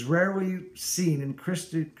 which is rarely seen in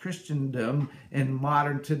Christendom in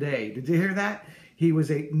modern today. Did you hear that? He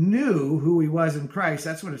knew who he was in Christ.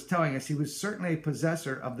 That's what it's telling us. He was certainly a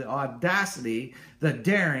possessor of the audacity, the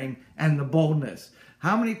daring, and the boldness.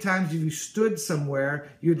 How many times have you stood somewhere,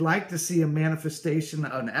 you'd like to see a manifestation,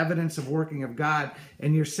 an evidence of working of God,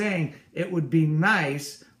 and you're saying it would be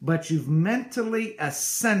nice, but you've mentally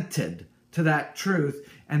assented to that truth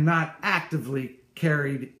and not actively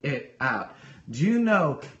carried it out. Do you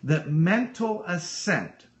know that mental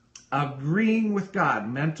assent, agreeing with God,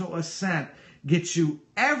 mental assent, gets you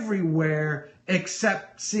everywhere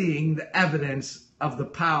except seeing the evidence of the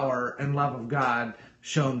power and love of God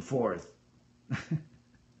shown forth?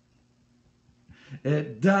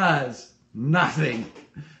 It does nothing.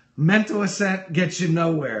 Mental assent gets you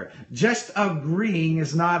nowhere. Just agreeing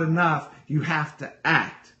is not enough. You have to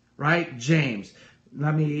act, right? James,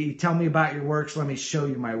 tell me about your works. Let me show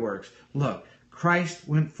you my works. Look, Christ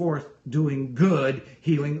went forth doing good,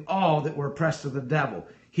 healing all that were oppressed of the devil.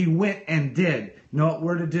 He went and did. You know what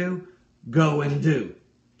we're to do? Go and do.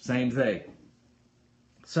 Same thing.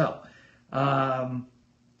 So,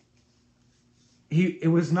 it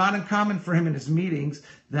was not uncommon for him in his meetings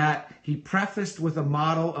that he prefaced with a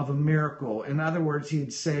model of a miracle. In other words,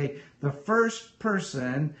 he'd say the first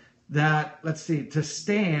person that, to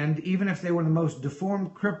stand, even if they were the most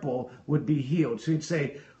deformed cripple, would be healed. So he'd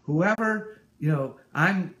say, whoever,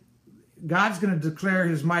 God's going to declare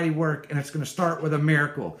his mighty work, and it's going to start with a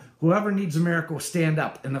miracle. Whoever needs a miracle, stand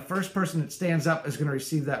up. And the first person that stands up is going to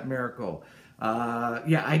receive that miracle.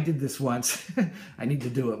 I did this once. I need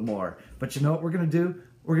to do it more. But you know what we're going to do?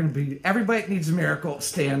 We're going to be, everybody that needs a miracle,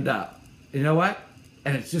 stand up. You know what?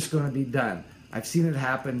 And it's just going to be done. I've seen it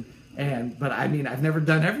happen. But I've never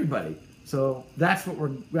done everybody. So that's what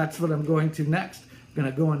I'm going to next. I'm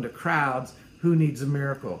going to go into crowds. Who needs a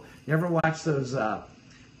miracle? You ever watch those,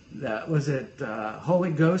 was it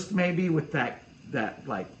Holy Ghost maybe, with that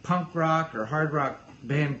like punk rock or hard rock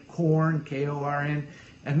band Korn, Korn,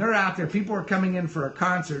 and they're out there. People are coming in for a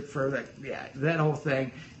concert for that whole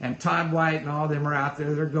thing, and Todd White and all of them are out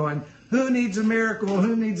there. They're going, who needs a miracle?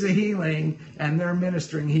 Who needs a healing? And they're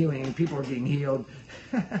ministering healing, and people are getting healed.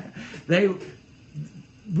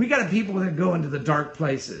 We got people that go into the dark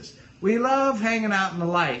places. We love hanging out in the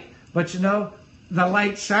light, but the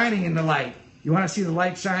light shining in the light. You want to see the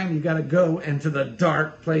light shine? You got to go into the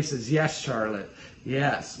dark places. Yes, Charlotte.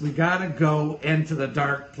 Yes, we got to go into the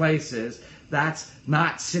dark places. That's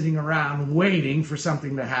not sitting around waiting for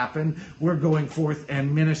something to happen. We're going forth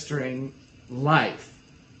and ministering life.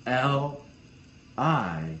 L-I-F-E.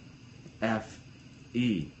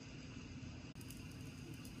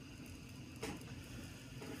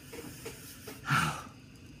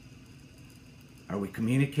 Are we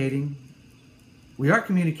communicating? We are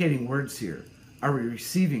communicating words here. Are we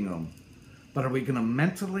receiving them? But are we going to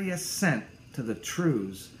mentally assent to the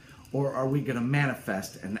truths, or are we going to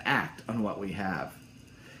manifest and act on what we have?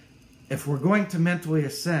 If we're going to mentally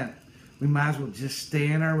assent, we might as well just stay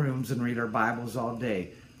in our rooms and read our Bibles all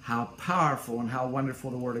day. How powerful and how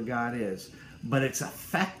wonderful the Word of God is. But its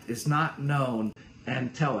effect is not known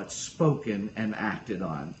until it's spoken and acted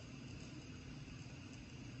on.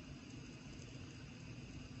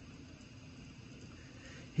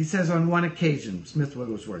 He says on one occasion, Smith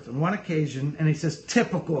Wigglesworth, on one occasion, and he says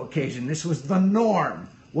typical occasion. This was the norm.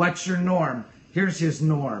 What's your norm? Here's his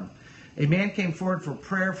norm. A man came forward for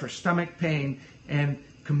prayer for stomach pain, and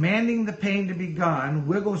commanding the pain to be gone,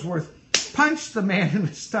 Wigglesworth punched the man in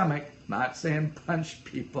the stomach. Not saying punch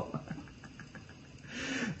people.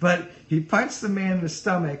 But he punched the man in the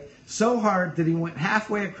stomach so hard that he went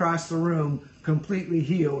halfway across the room, completely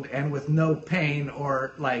healed and with no pain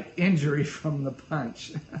or injury from the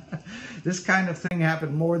punch. This kind of thing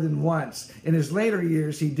happened more than once. In his later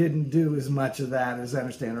years, he didn't do as much of that, as I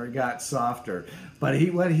understand, or he got softer. But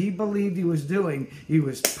what he believed he was doing, he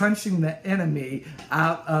was punching the enemy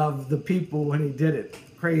out of the people when he did it.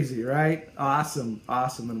 Crazy, right? Awesome,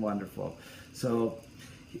 awesome and wonderful. So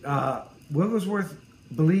Wigglesworth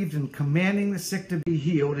believed in commanding the sick to be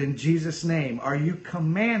healed in Jesus' name. Are you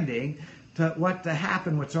commanding to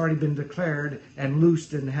happen, what's already been declared and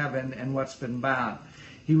loosed in heaven and what's been bound.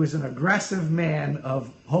 He was an aggressive man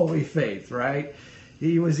of holy faith, right?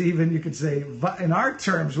 He was even, you could say, in our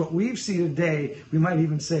terms, what we see today, we might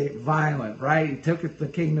even say violent, right? He took the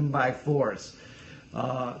kingdom by force.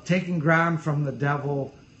 Taking ground from the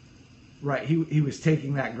devil, right? He was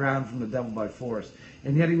taking that ground from the devil by force.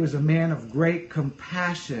 And yet he was a man of great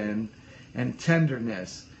compassion and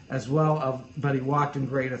tenderness as well, but he walked in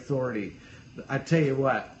great authority. I tell you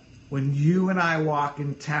what, when you and I walk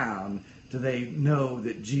in town, do they know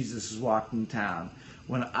that Jesus has walked in town?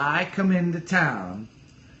 When I come into town,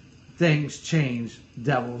 things change,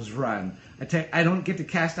 devils run. I tell you, I don't get to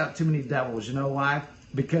cast out too many devils. You know why?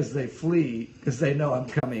 Because they flee, because they know I'm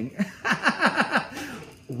coming.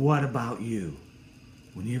 What about you?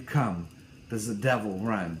 When you come, does the devil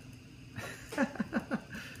run?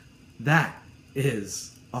 That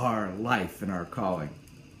is our life and our calling.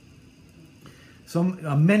 So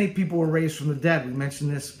many people were raised from the dead. We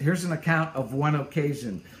mentioned this. Here's an account of one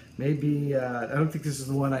occasion. Maybe, I don't think this is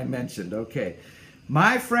the one I mentioned. Okay.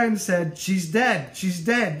 My friend said, she's dead, she's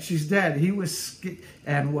dead, she's dead. He was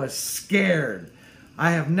scared.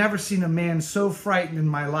 I have never seen a man so frightened in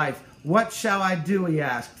my life. What shall I do, he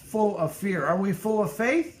asked, full of fear. Are we full of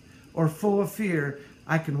faith or full of fear?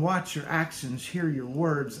 I can watch your actions, hear your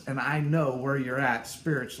words, and I know where you're at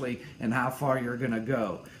spiritually and how far you're going to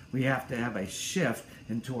go. We have to have a shift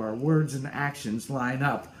into our words and actions line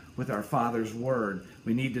up with our Father's Word.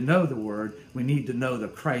 We need to know the Word. We need to know the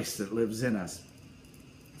Christ that lives in us.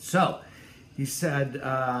 So, he said,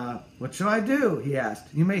 what shall I do? He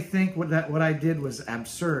asked. You may think what I did was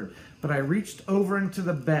absurd, but I reached over into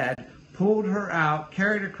the bed, pulled her out,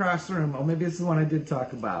 carried her across the room. Oh, maybe it's the one I did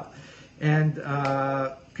talk about. And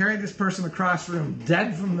carried this person across the room,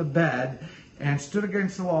 dead from the bed, and stood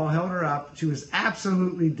against the wall, held her up. She was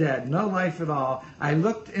absolutely dead, no life at all. I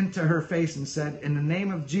looked into her face and said, in the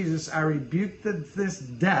name of Jesus, I rebuke this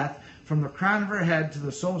death from the crown of her head to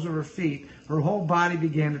the soles of her feet. Her whole body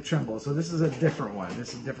began to tremble. So this is a different one.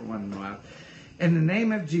 This is a different one than the last. In the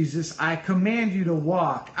name of Jesus, I command you to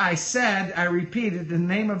walk. I said, I repeated, in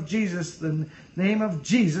the name of Jesus,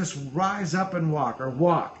 rise up and walk, or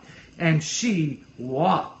walk. And she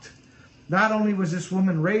walked. Not only was this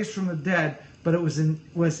woman raised from the dead, but it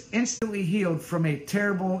was instantly healed from a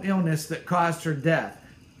terrible illness that caused her death.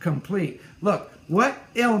 Complete. Look, what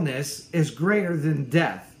illness is greater than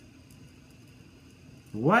death?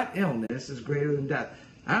 What illness is greater than death?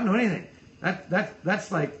 I don't know anything.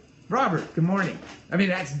 That's like, Robert, good morning. I mean,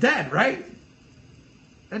 that's dead, right?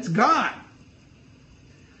 That's gone.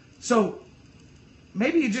 So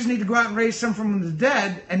maybe you just need to go out and raise some from the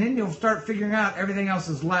dead, and then you'll start figuring out everything else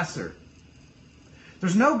is lesser.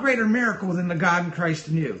 There's no greater miracle than the God in Christ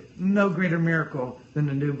in you. No greater miracle than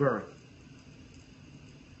the new birth.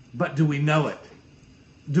 But do we know it?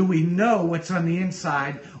 Do we know what's on the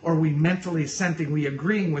inside, or are we mentally assenting? We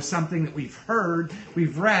agreeing with something that we've heard,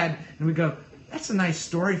 we've read, and we go, that's a nice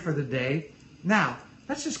story for the day. Now,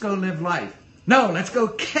 let's just go live life. No, let's go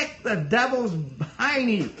kick the devil's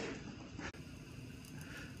hiney.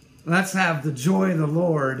 Let's have the joy of the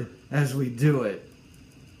Lord as we do it,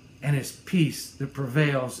 and His peace that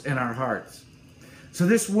prevails in our hearts. So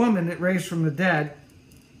this woman that raised from the dead,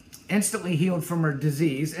 instantly healed from her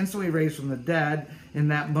disease, instantly raised from the dead in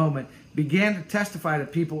that moment, began to testify to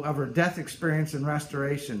people of her death experience and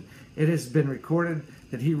restoration. It has been recorded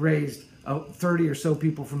that he raised 30 or so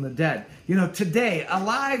people from the dead. You know, today,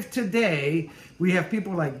 alive today, we have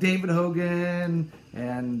people like David Hogan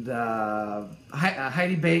and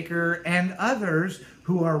Heidi Baker and others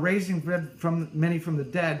who are raising many from the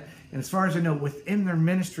dead. And as far as I know, within their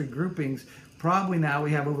ministry groupings, probably now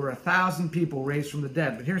we have over 1,000 people raised from the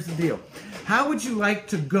dead. But here's the deal. How would you like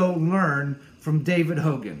to go learn from David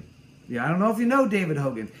Hogan? Yeah, I don't know if you know David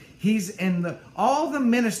Hogan. He's in all the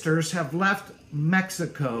ministers have left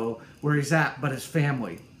Mexico where he's at, but his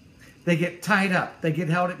family. They get tied up. They get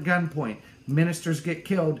held at gunpoint. Ministers get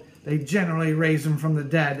killed. They generally raise them from the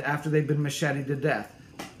dead after they've been macheted to death.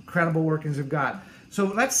 Incredible workings of God. So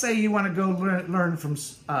let's say you want to go learn from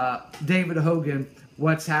David Hogan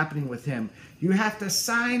what's happening with him. You have to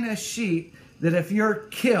sign a sheet that if you're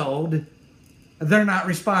killed, they're not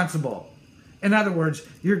responsible. In other words,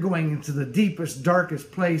 you're going into the deepest,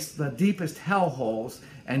 darkest place, the deepest hellholes,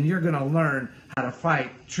 and you're going to learn how to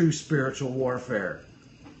fight true spiritual warfare.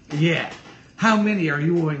 Yeah. How many are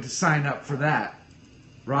you willing to sign up for that?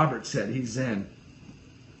 Robert said he's in.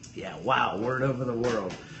 Yeah, wow, word over the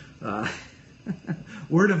world.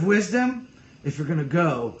 Word of wisdom, if you're going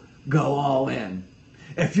to go all in.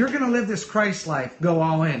 If you're going to live this Christ life, go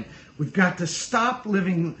all in. We've got to stop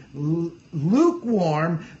living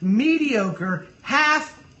lukewarm, mediocre,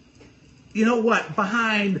 half,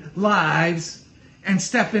 behind lives and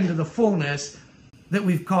step into the fullness that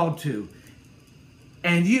we've called to.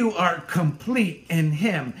 And you are complete in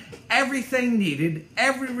Him. Everything needed,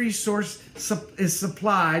 every resource is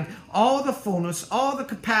supplied. All the fullness, all the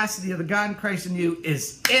capacity of the God in Christ in you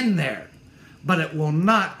is in there. But it will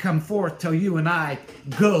not come forth till you and I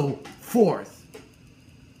go forth.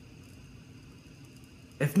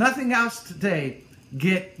 If nothing else today,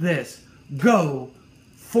 get this. Go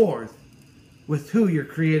forth with who you're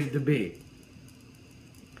created to be.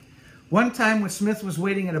 One time when Smith was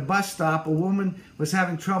waiting at a bus stop, a woman was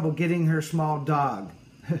having trouble getting her small dog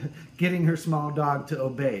to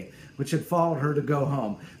obey, which had followed her to go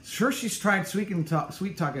home. Sure, she's tried sweet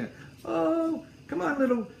talking. Oh, come on,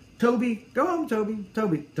 little Toby. Go home, Toby.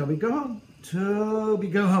 Toby, go home. Toby,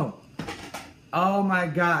 go home. Oh my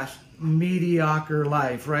gosh. Mediocre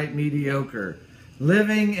life, right? Mediocre.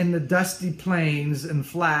 Living in the dusty plains and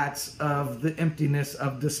flats of the emptiness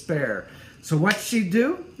of despair. So what'd she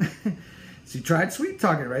do? She tried sweet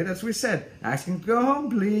talking, right? That's what we said. Asking to go home,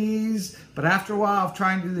 please. But after a while of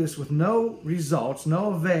trying to do this with no results,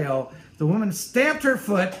 no avail, the woman stamped her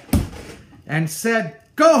foot and said,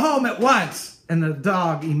 go home at once. And the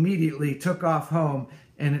dog immediately took off home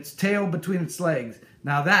and its tail between its legs.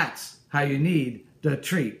 Now that's how you need to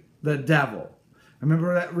treat the devil. I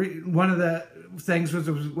remember that one of the things was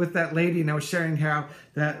with that lady, and I was sharing how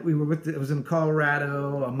that we were with, it was in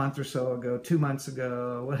Colorado a month or so ago, 2 months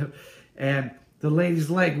ago, whatever, and the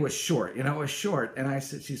lady's leg was short, it was short, and I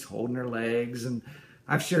said, she's holding her legs, and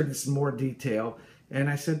I've shared this in more detail, and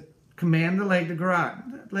I said, command the leg to grow out.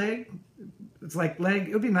 Leg, it's like leg,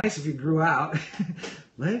 it would be nice if you grew out.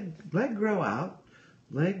 leg grow out,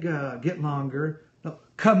 leg get longer. No,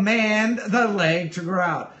 command the leg to grow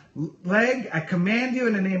out. Leg, I command you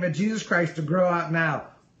in the name of Jesus Christ to grow out now.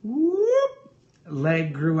 Whoop!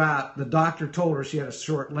 Leg grew out. The doctor told her she had a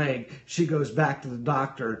short leg. She goes back to the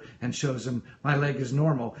doctor and shows him, my leg is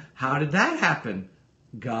normal. How did that happen?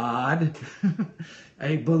 God,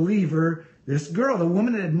 a believer, this girl, the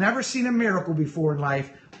woman that had never seen a miracle before in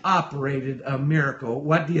life, operated a miracle.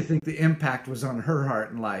 What do you think the impact was on her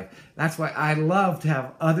heart and life? That's why I love to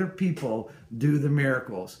have other people do the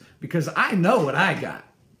miracles, because I know what I got.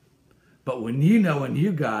 But when you know what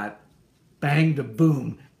you got, bang to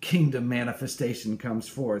boom, kingdom manifestation comes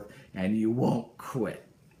forth, and you won't quit.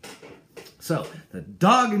 So the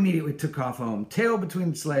dog immediately took off home, tail between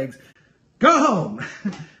its legs. Go home,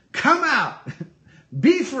 come out,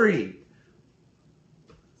 be free,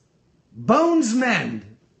 bones mend,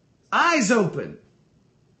 eyes open,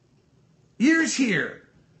 ears hear.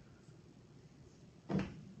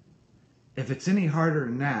 If it's any harder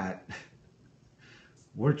than that,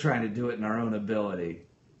 we're trying to do it in our own ability,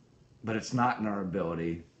 but it's not in our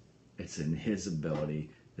ability. It's in His ability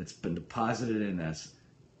that's been deposited in us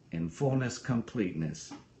in fullness,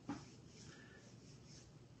 completeness.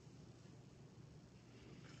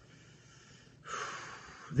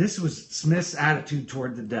 This was Smith's attitude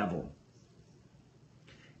toward the devil.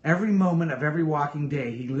 Every moment of every walking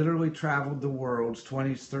day, he literally traveled the world's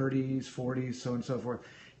 20s, 30s, 40s, so on and so forth,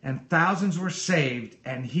 and thousands were saved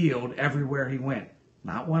and healed everywhere he went.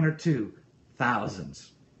 Not one or two, thousands.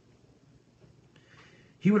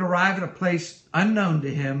 He would arrive at a place unknown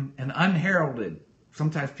to him and unheralded.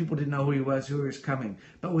 Sometimes people didn't know who he was coming.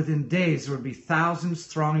 But within days, there would be thousands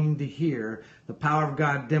thronging to hear the power of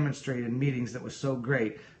God demonstrated in meetings that was so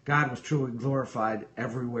great. God was truly glorified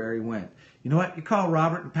everywhere he went. You know what? You call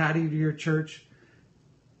Robert and Patty to your church,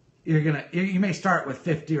 you may start with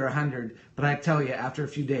 50 or 100, but I tell you, after a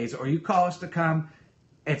few days, or you call us to come,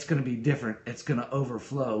 it's going to be different. It's going to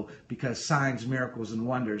overflow, because signs, miracles, and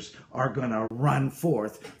wonders are going to run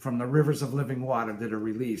forth from the rivers of living water that are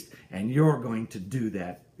released. And you're going to do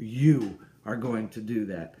that. You are going to do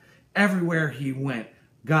that. Everywhere he went,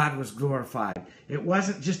 God was glorified. It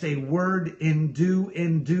wasn't just a word in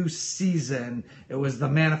due season. It was the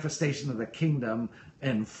manifestation of the kingdom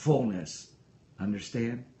in fullness.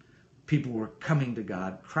 Understand? People were coming to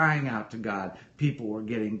God, crying out to God. People were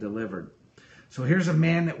getting delivered. So here's a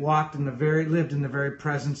man that lived in the very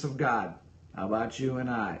presence of God. How about you and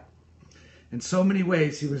I? In so many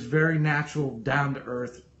ways, he was very natural,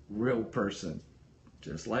 down-to-earth, real person,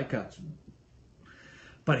 just like us.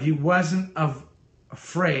 But he wasn't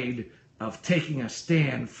afraid of taking a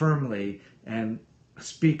stand firmly and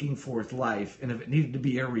speaking forth life. And if it needed to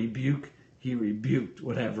be a rebuke, he rebuked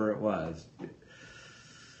whatever it was.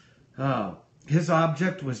 His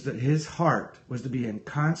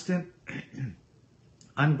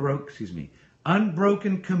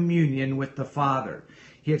unbroken communion with the Father.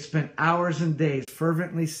 He had spent hours and days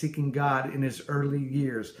fervently seeking God in his early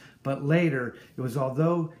years, but later it was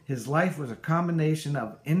although his life was a combination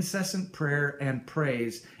of incessant prayer and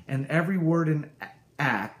praise, and every word and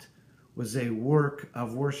act was a work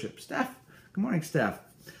of worship. Steph, good morning, Steph.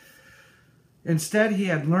 Instead, he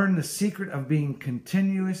had learned the secret of being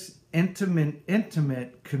continuous,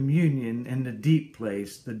 intimate communion in the deep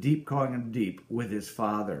place, the deep calling of deep, with his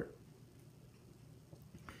Father.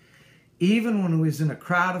 Even when he was in a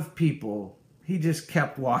crowd of people, he just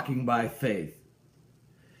kept walking by faith.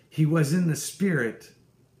 He was in the Spirit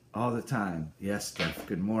all the time. Yes, Steph,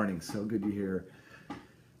 good morning. So good to hear.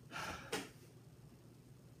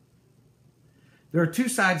 There are two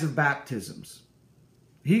sides of baptisms.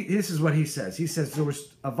 This is what he says. He says there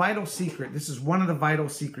was a vital secret. This is one of the vital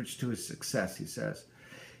secrets to his success, he says.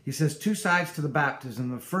 He says two sides to the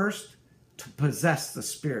baptism. The first, to possess the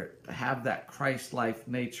Spirit, to have that Christ-like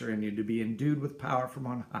nature in you, to be endued with power from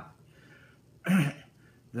on high.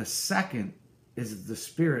 The second is the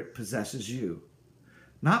Spirit possesses you.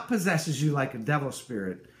 Not possesses you like a devil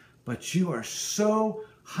spirit, but you are so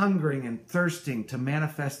hungering and thirsting to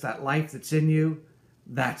manifest that life that's in you.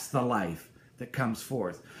 That's the life that comes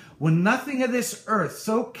forth. When nothing of this earth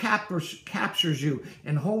so captures you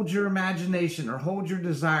and holds your imagination or holds your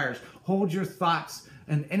desires, holds your thoughts,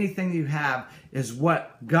 and anything you have is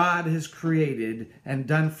what God has created and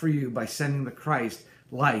done for you by sending the Christ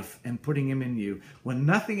life and putting him in you. When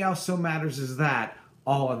nothing else so matters as that,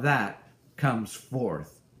 all of that comes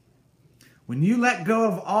forth. When you let go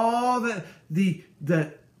of all the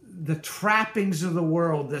trappings of the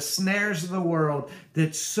world, the snares of the world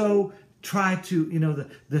that so try to,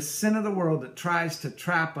 the sin of the world that tries to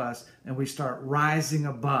trap us, and we start rising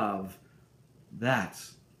above,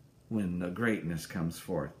 that's when the greatness comes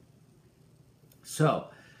forth. So,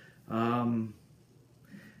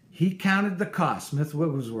 he counted the cost. Smith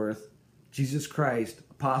Wigglesworth, Jesus Christ,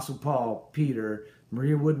 Apostle Paul, Peter,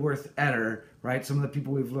 Maria Woodworth Etter, right? Some of the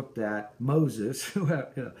people we've looked at, Moses,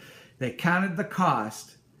 they counted the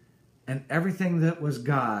cost, and everything that was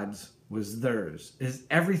God's was theirs. Is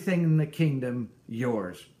everything in the kingdom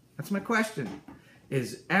yours? That's my question.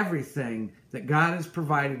 Is everything that God has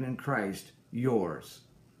provided in Christ yours?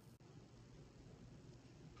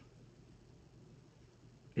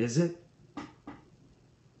 Is it?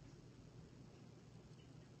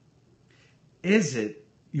 Is it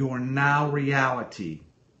your now reality?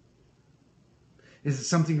 Is it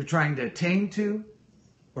something you're trying to attain to?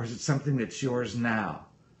 Or is it something that's yours now?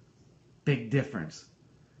 Big difference.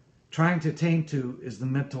 Trying to attain to is the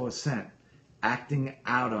mental assent. Acting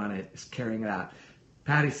out on it is carrying it out.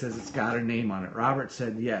 Patty says it's got her name on it. Robert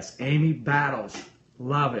said yes. Amy Battles,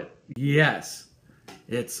 love it. Yes,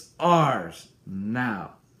 it's ours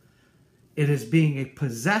now. It is being a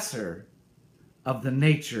possessor of the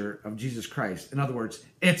nature of Jesus Christ. In other words,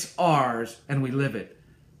 it's ours and we live it.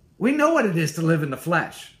 We know what it is to live in the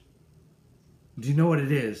flesh. Do you know what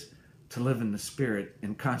it is to live in the Spirit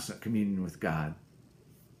in constant communion with God?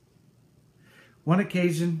 One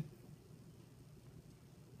occasion,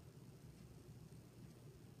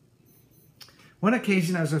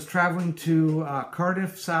 as I was traveling to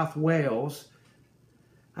Cardiff, South Wales,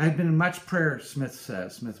 I had been in much prayer, Smith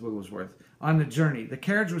Wigglesworth, on the journey. The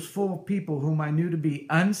carriage was full of people whom I knew to be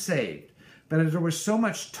unsaved, but as there was so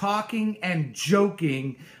much talking and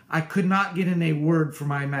joking, I could not get in a word for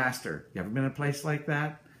my master. You ever been in a place like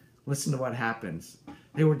that? Listen to what happens.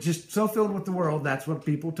 They were just so filled with the world, that's what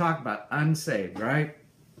people talk about, unsaved, right?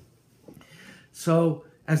 So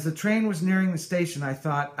as the train was nearing the station, I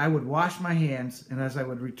thought I would wash my hands, and as I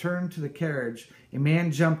would return to the carriage, a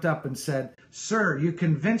man jumped up and said, "Sir, you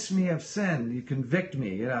convince me of sin. You convict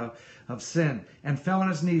me, of sin," and fell on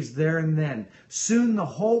his knees there and then. Soon the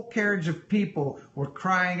whole carriage of people were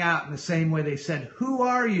crying out in the same way. They said, "Who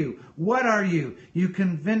are you? What are you? You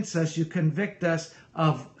convince us, you convict us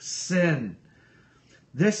of sin."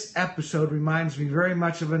 This episode reminds me very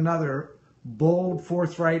much of another bold,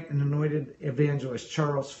 forthright, and anointed evangelist,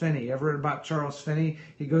 Charles Finney. Ever read about Charles Finney?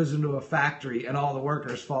 He goes into a factory and all the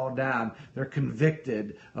workers fall down. They're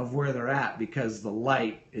convicted of where they're at because the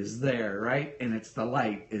light is there, right? And it's the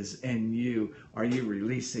light is in you. Are you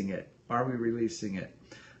releasing it? Are we releasing it?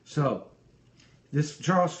 So, this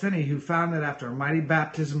Charles Finney, who found that after a mighty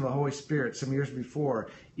baptism of the Holy Spirit some years before,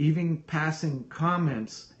 even passing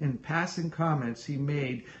comments he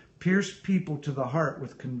made pierced people to the heart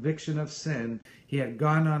with conviction of sin. He had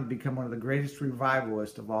gone on to become one of the greatest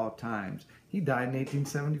revivalists of all times. He died in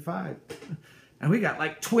 1875. And we got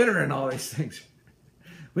like Twitter and all these things.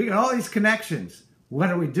 We got all these connections. What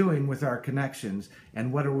are we doing with our connections?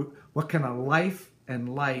 And what kind of life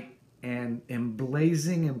and light and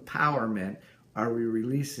emblazing empowerment are we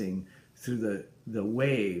releasing through the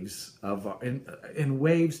waves in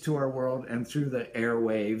waves to our world, and through the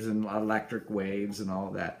airwaves and electric waves and all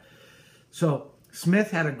that? So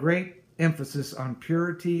Smith had a great emphasis on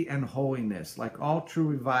purity and holiness. Like all true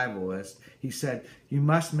revivalists, he said, you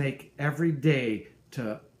must make every day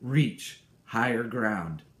to reach higher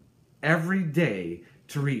ground. Every day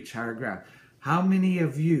to reach higher ground. How many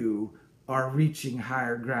of you are reaching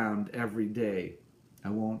higher ground every day? I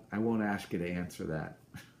won't ask you to answer that.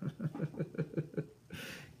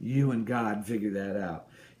 You and God figure that out.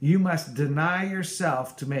 You must deny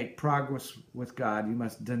yourself to make progress with God. You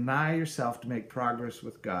must deny yourself to make progress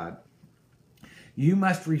with God. You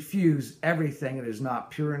must refuse everything that is not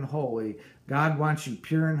pure and holy. God wants you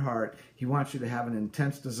pure in heart. He wants you to have an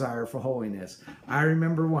intense desire for holiness. I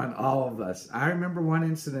remember all of us. I remember one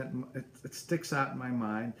incident, it sticks out in my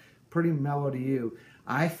mind, pretty mellow to you.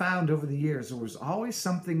 I found over the years there was always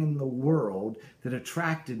something in the world that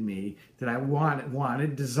attracted me, that I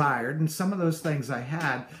wanted, desired, and some of those things I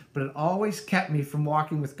had, but it always kept me from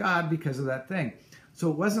walking with God because of that thing.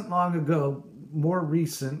 So it wasn't long ago, more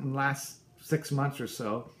recent, in the last 6 months or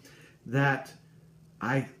so, that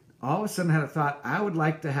I all of a sudden had a thought, I would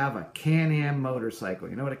like to have a Can-Am motorcycle.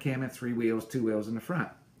 You know what a Can-Am? 3 wheels, 2 wheels in the front.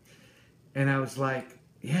 And I was like,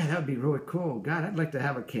 yeah, that would be really cool. God, I'd like to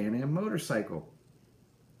have a Can-Am motorcycle.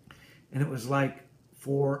 And it was like,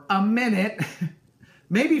 for a minute,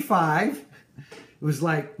 maybe 5, it was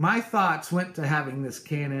like my thoughts went to having this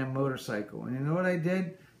Can-Am motorcycle. And you know what I did?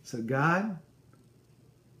 I said, God,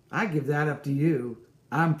 I give that up to you.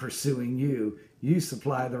 I'm pursuing you. You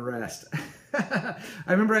supply the rest. I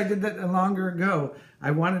remember I did that longer ago.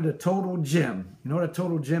 I wanted a total gym. You know what a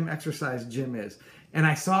total gym, exercise gym is? And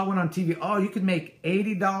I saw one on TV. Oh, you could make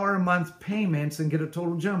 $80 a month payments and get a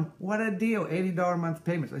total gym. What a deal, $80 a month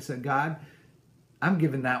payments. I said, God, I'm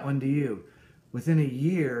giving that one to you. Within a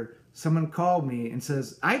year, someone called me and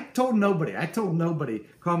says, I told nobody,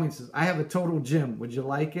 called me and says, I have a total gym. Would you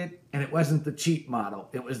like it? And it wasn't the cheap model.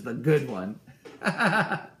 It was the good one.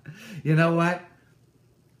 You know what?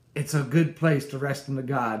 It's a good place to rest into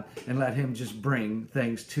God and let Him just bring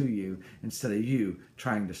things to you instead of you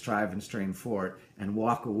trying to strive and strain for it and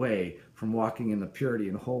walk away from walking in the purity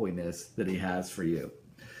and holiness that He has for you.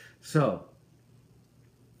 So,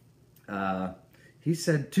 he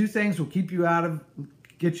said 2 things will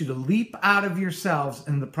get you to leap out of yourselves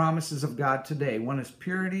in the promises of God today. One is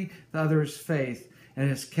purity, the other is faith,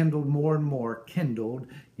 and it's kindled more and more,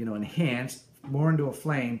 enhanced more into a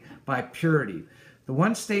flame by purity. The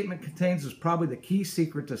one statement contains is probably the key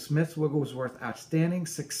secret to Smith Wigglesworth's outstanding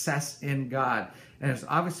success in God. And it's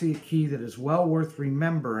obviously a key that is well worth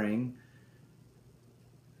remembering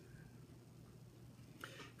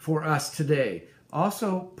for us today.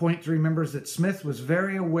 Also, point to remember is that Smith was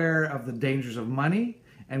very aware of the dangers of money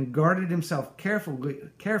and guarded himself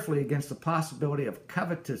carefully against the possibility of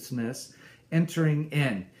covetousness entering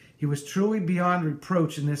in. He was truly beyond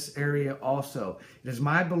reproach in this area also. It is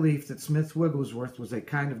my belief that Smith Wigglesworth was a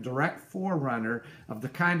kind of direct forerunner of the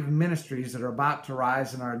kind of ministries that are about to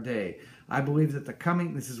rise in our day. I believe that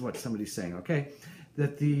this is what somebody's saying, okay?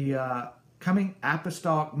 That the coming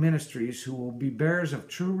apostolic ministries who will be bearers of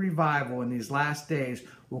true revival in these last days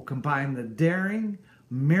will combine the daring,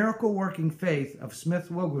 miracle-working faith of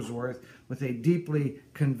Smith Wigglesworth with a deeply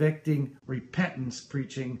convicting repentance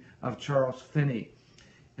preaching of Charles Finney.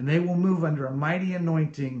 And they will move under a mighty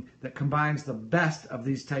anointing that combines the best of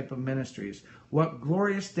these type of ministries. What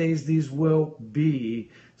glorious days these will be.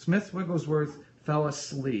 Smith Wigglesworth fell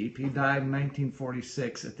asleep. He died in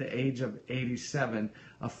 1946 at the age of 87,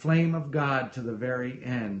 a flame of God to the very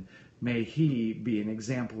end. May he be an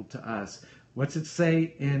example to us. What's it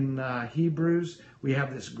say in Hebrews? We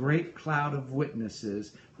have this great cloud of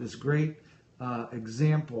witnesses, this great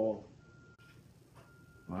example.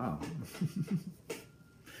 Wow.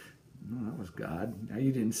 Oh, that was God. Now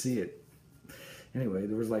you didn't see it. Anyway,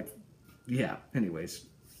 there was anyways.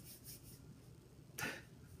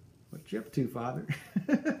 What you up to, Father?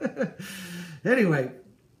 Anyway,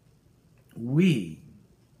 we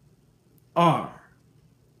are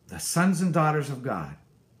the sons and daughters of God.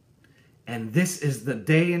 And this is the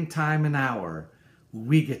day and time and hour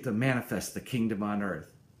we get to manifest the kingdom on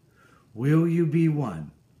earth. Will you be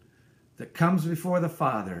one that comes before the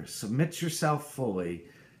Father, submits yourself fully,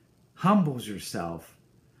 humbles yourself,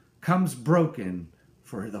 comes broken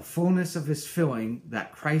for the fullness of His filling,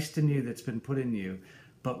 that Christ in you that's been put in you,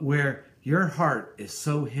 but where your heart is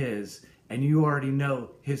so His, and you already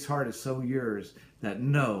know His heart is so yours, that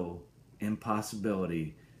no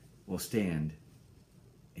impossibility will stand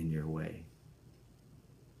in your way.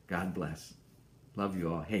 God bless. Love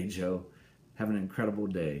you all. Hey, Joe, have an incredible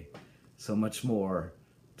day. So much more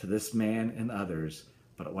to this man and others,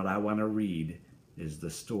 but what I want to read is the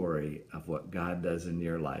story of what God does in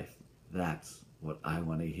your life. That's what I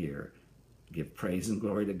want to hear. Give praise and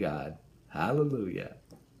glory to God. Hallelujah.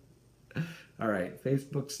 All right,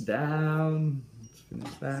 Facebook's down. Let's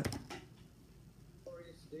finish that.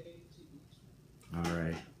 All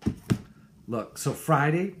right. Look, so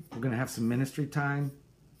Friday, we're going to have some ministry time.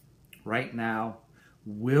 Right now,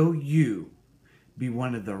 will you be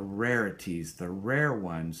one of the rarities, the rare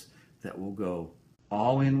ones that will go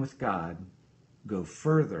all in with God, go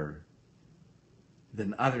further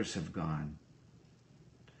than others have gone?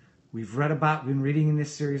 We've been reading in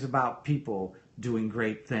this series about people doing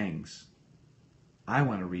great things. I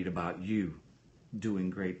want to read about you doing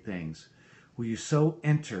great things. Will you so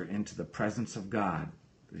enter into the presence of God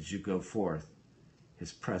that as you go forth,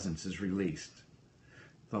 his presence is released?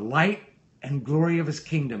 The light and glory of his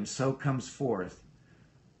kingdom so comes forth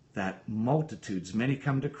that multitudes, many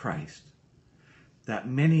come to Christ, that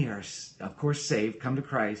many are, of course, saved, come to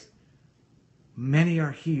Christ, many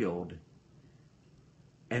are healed,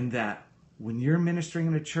 and that when you're ministering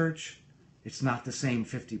in a church, it's not the same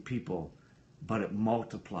 50 people, but it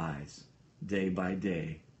multiplies day by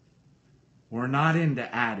day. We're not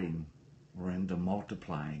into adding, we're into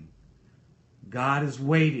multiplying. God is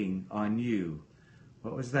waiting on you.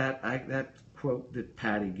 What was that? That quote that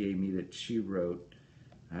Patty gave me that she wrote.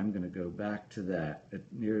 I'm going to go back to that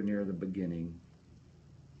near the beginning.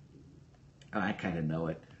 I kind of know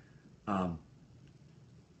it.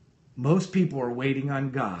 Most people are waiting on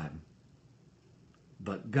God,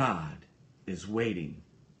 but God is waiting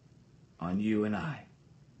on you and I.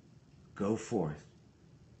 Go forth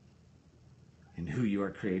in who you are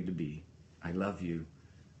created to be. I love you.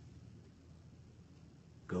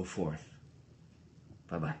 Go forth.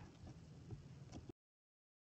 Bye-bye.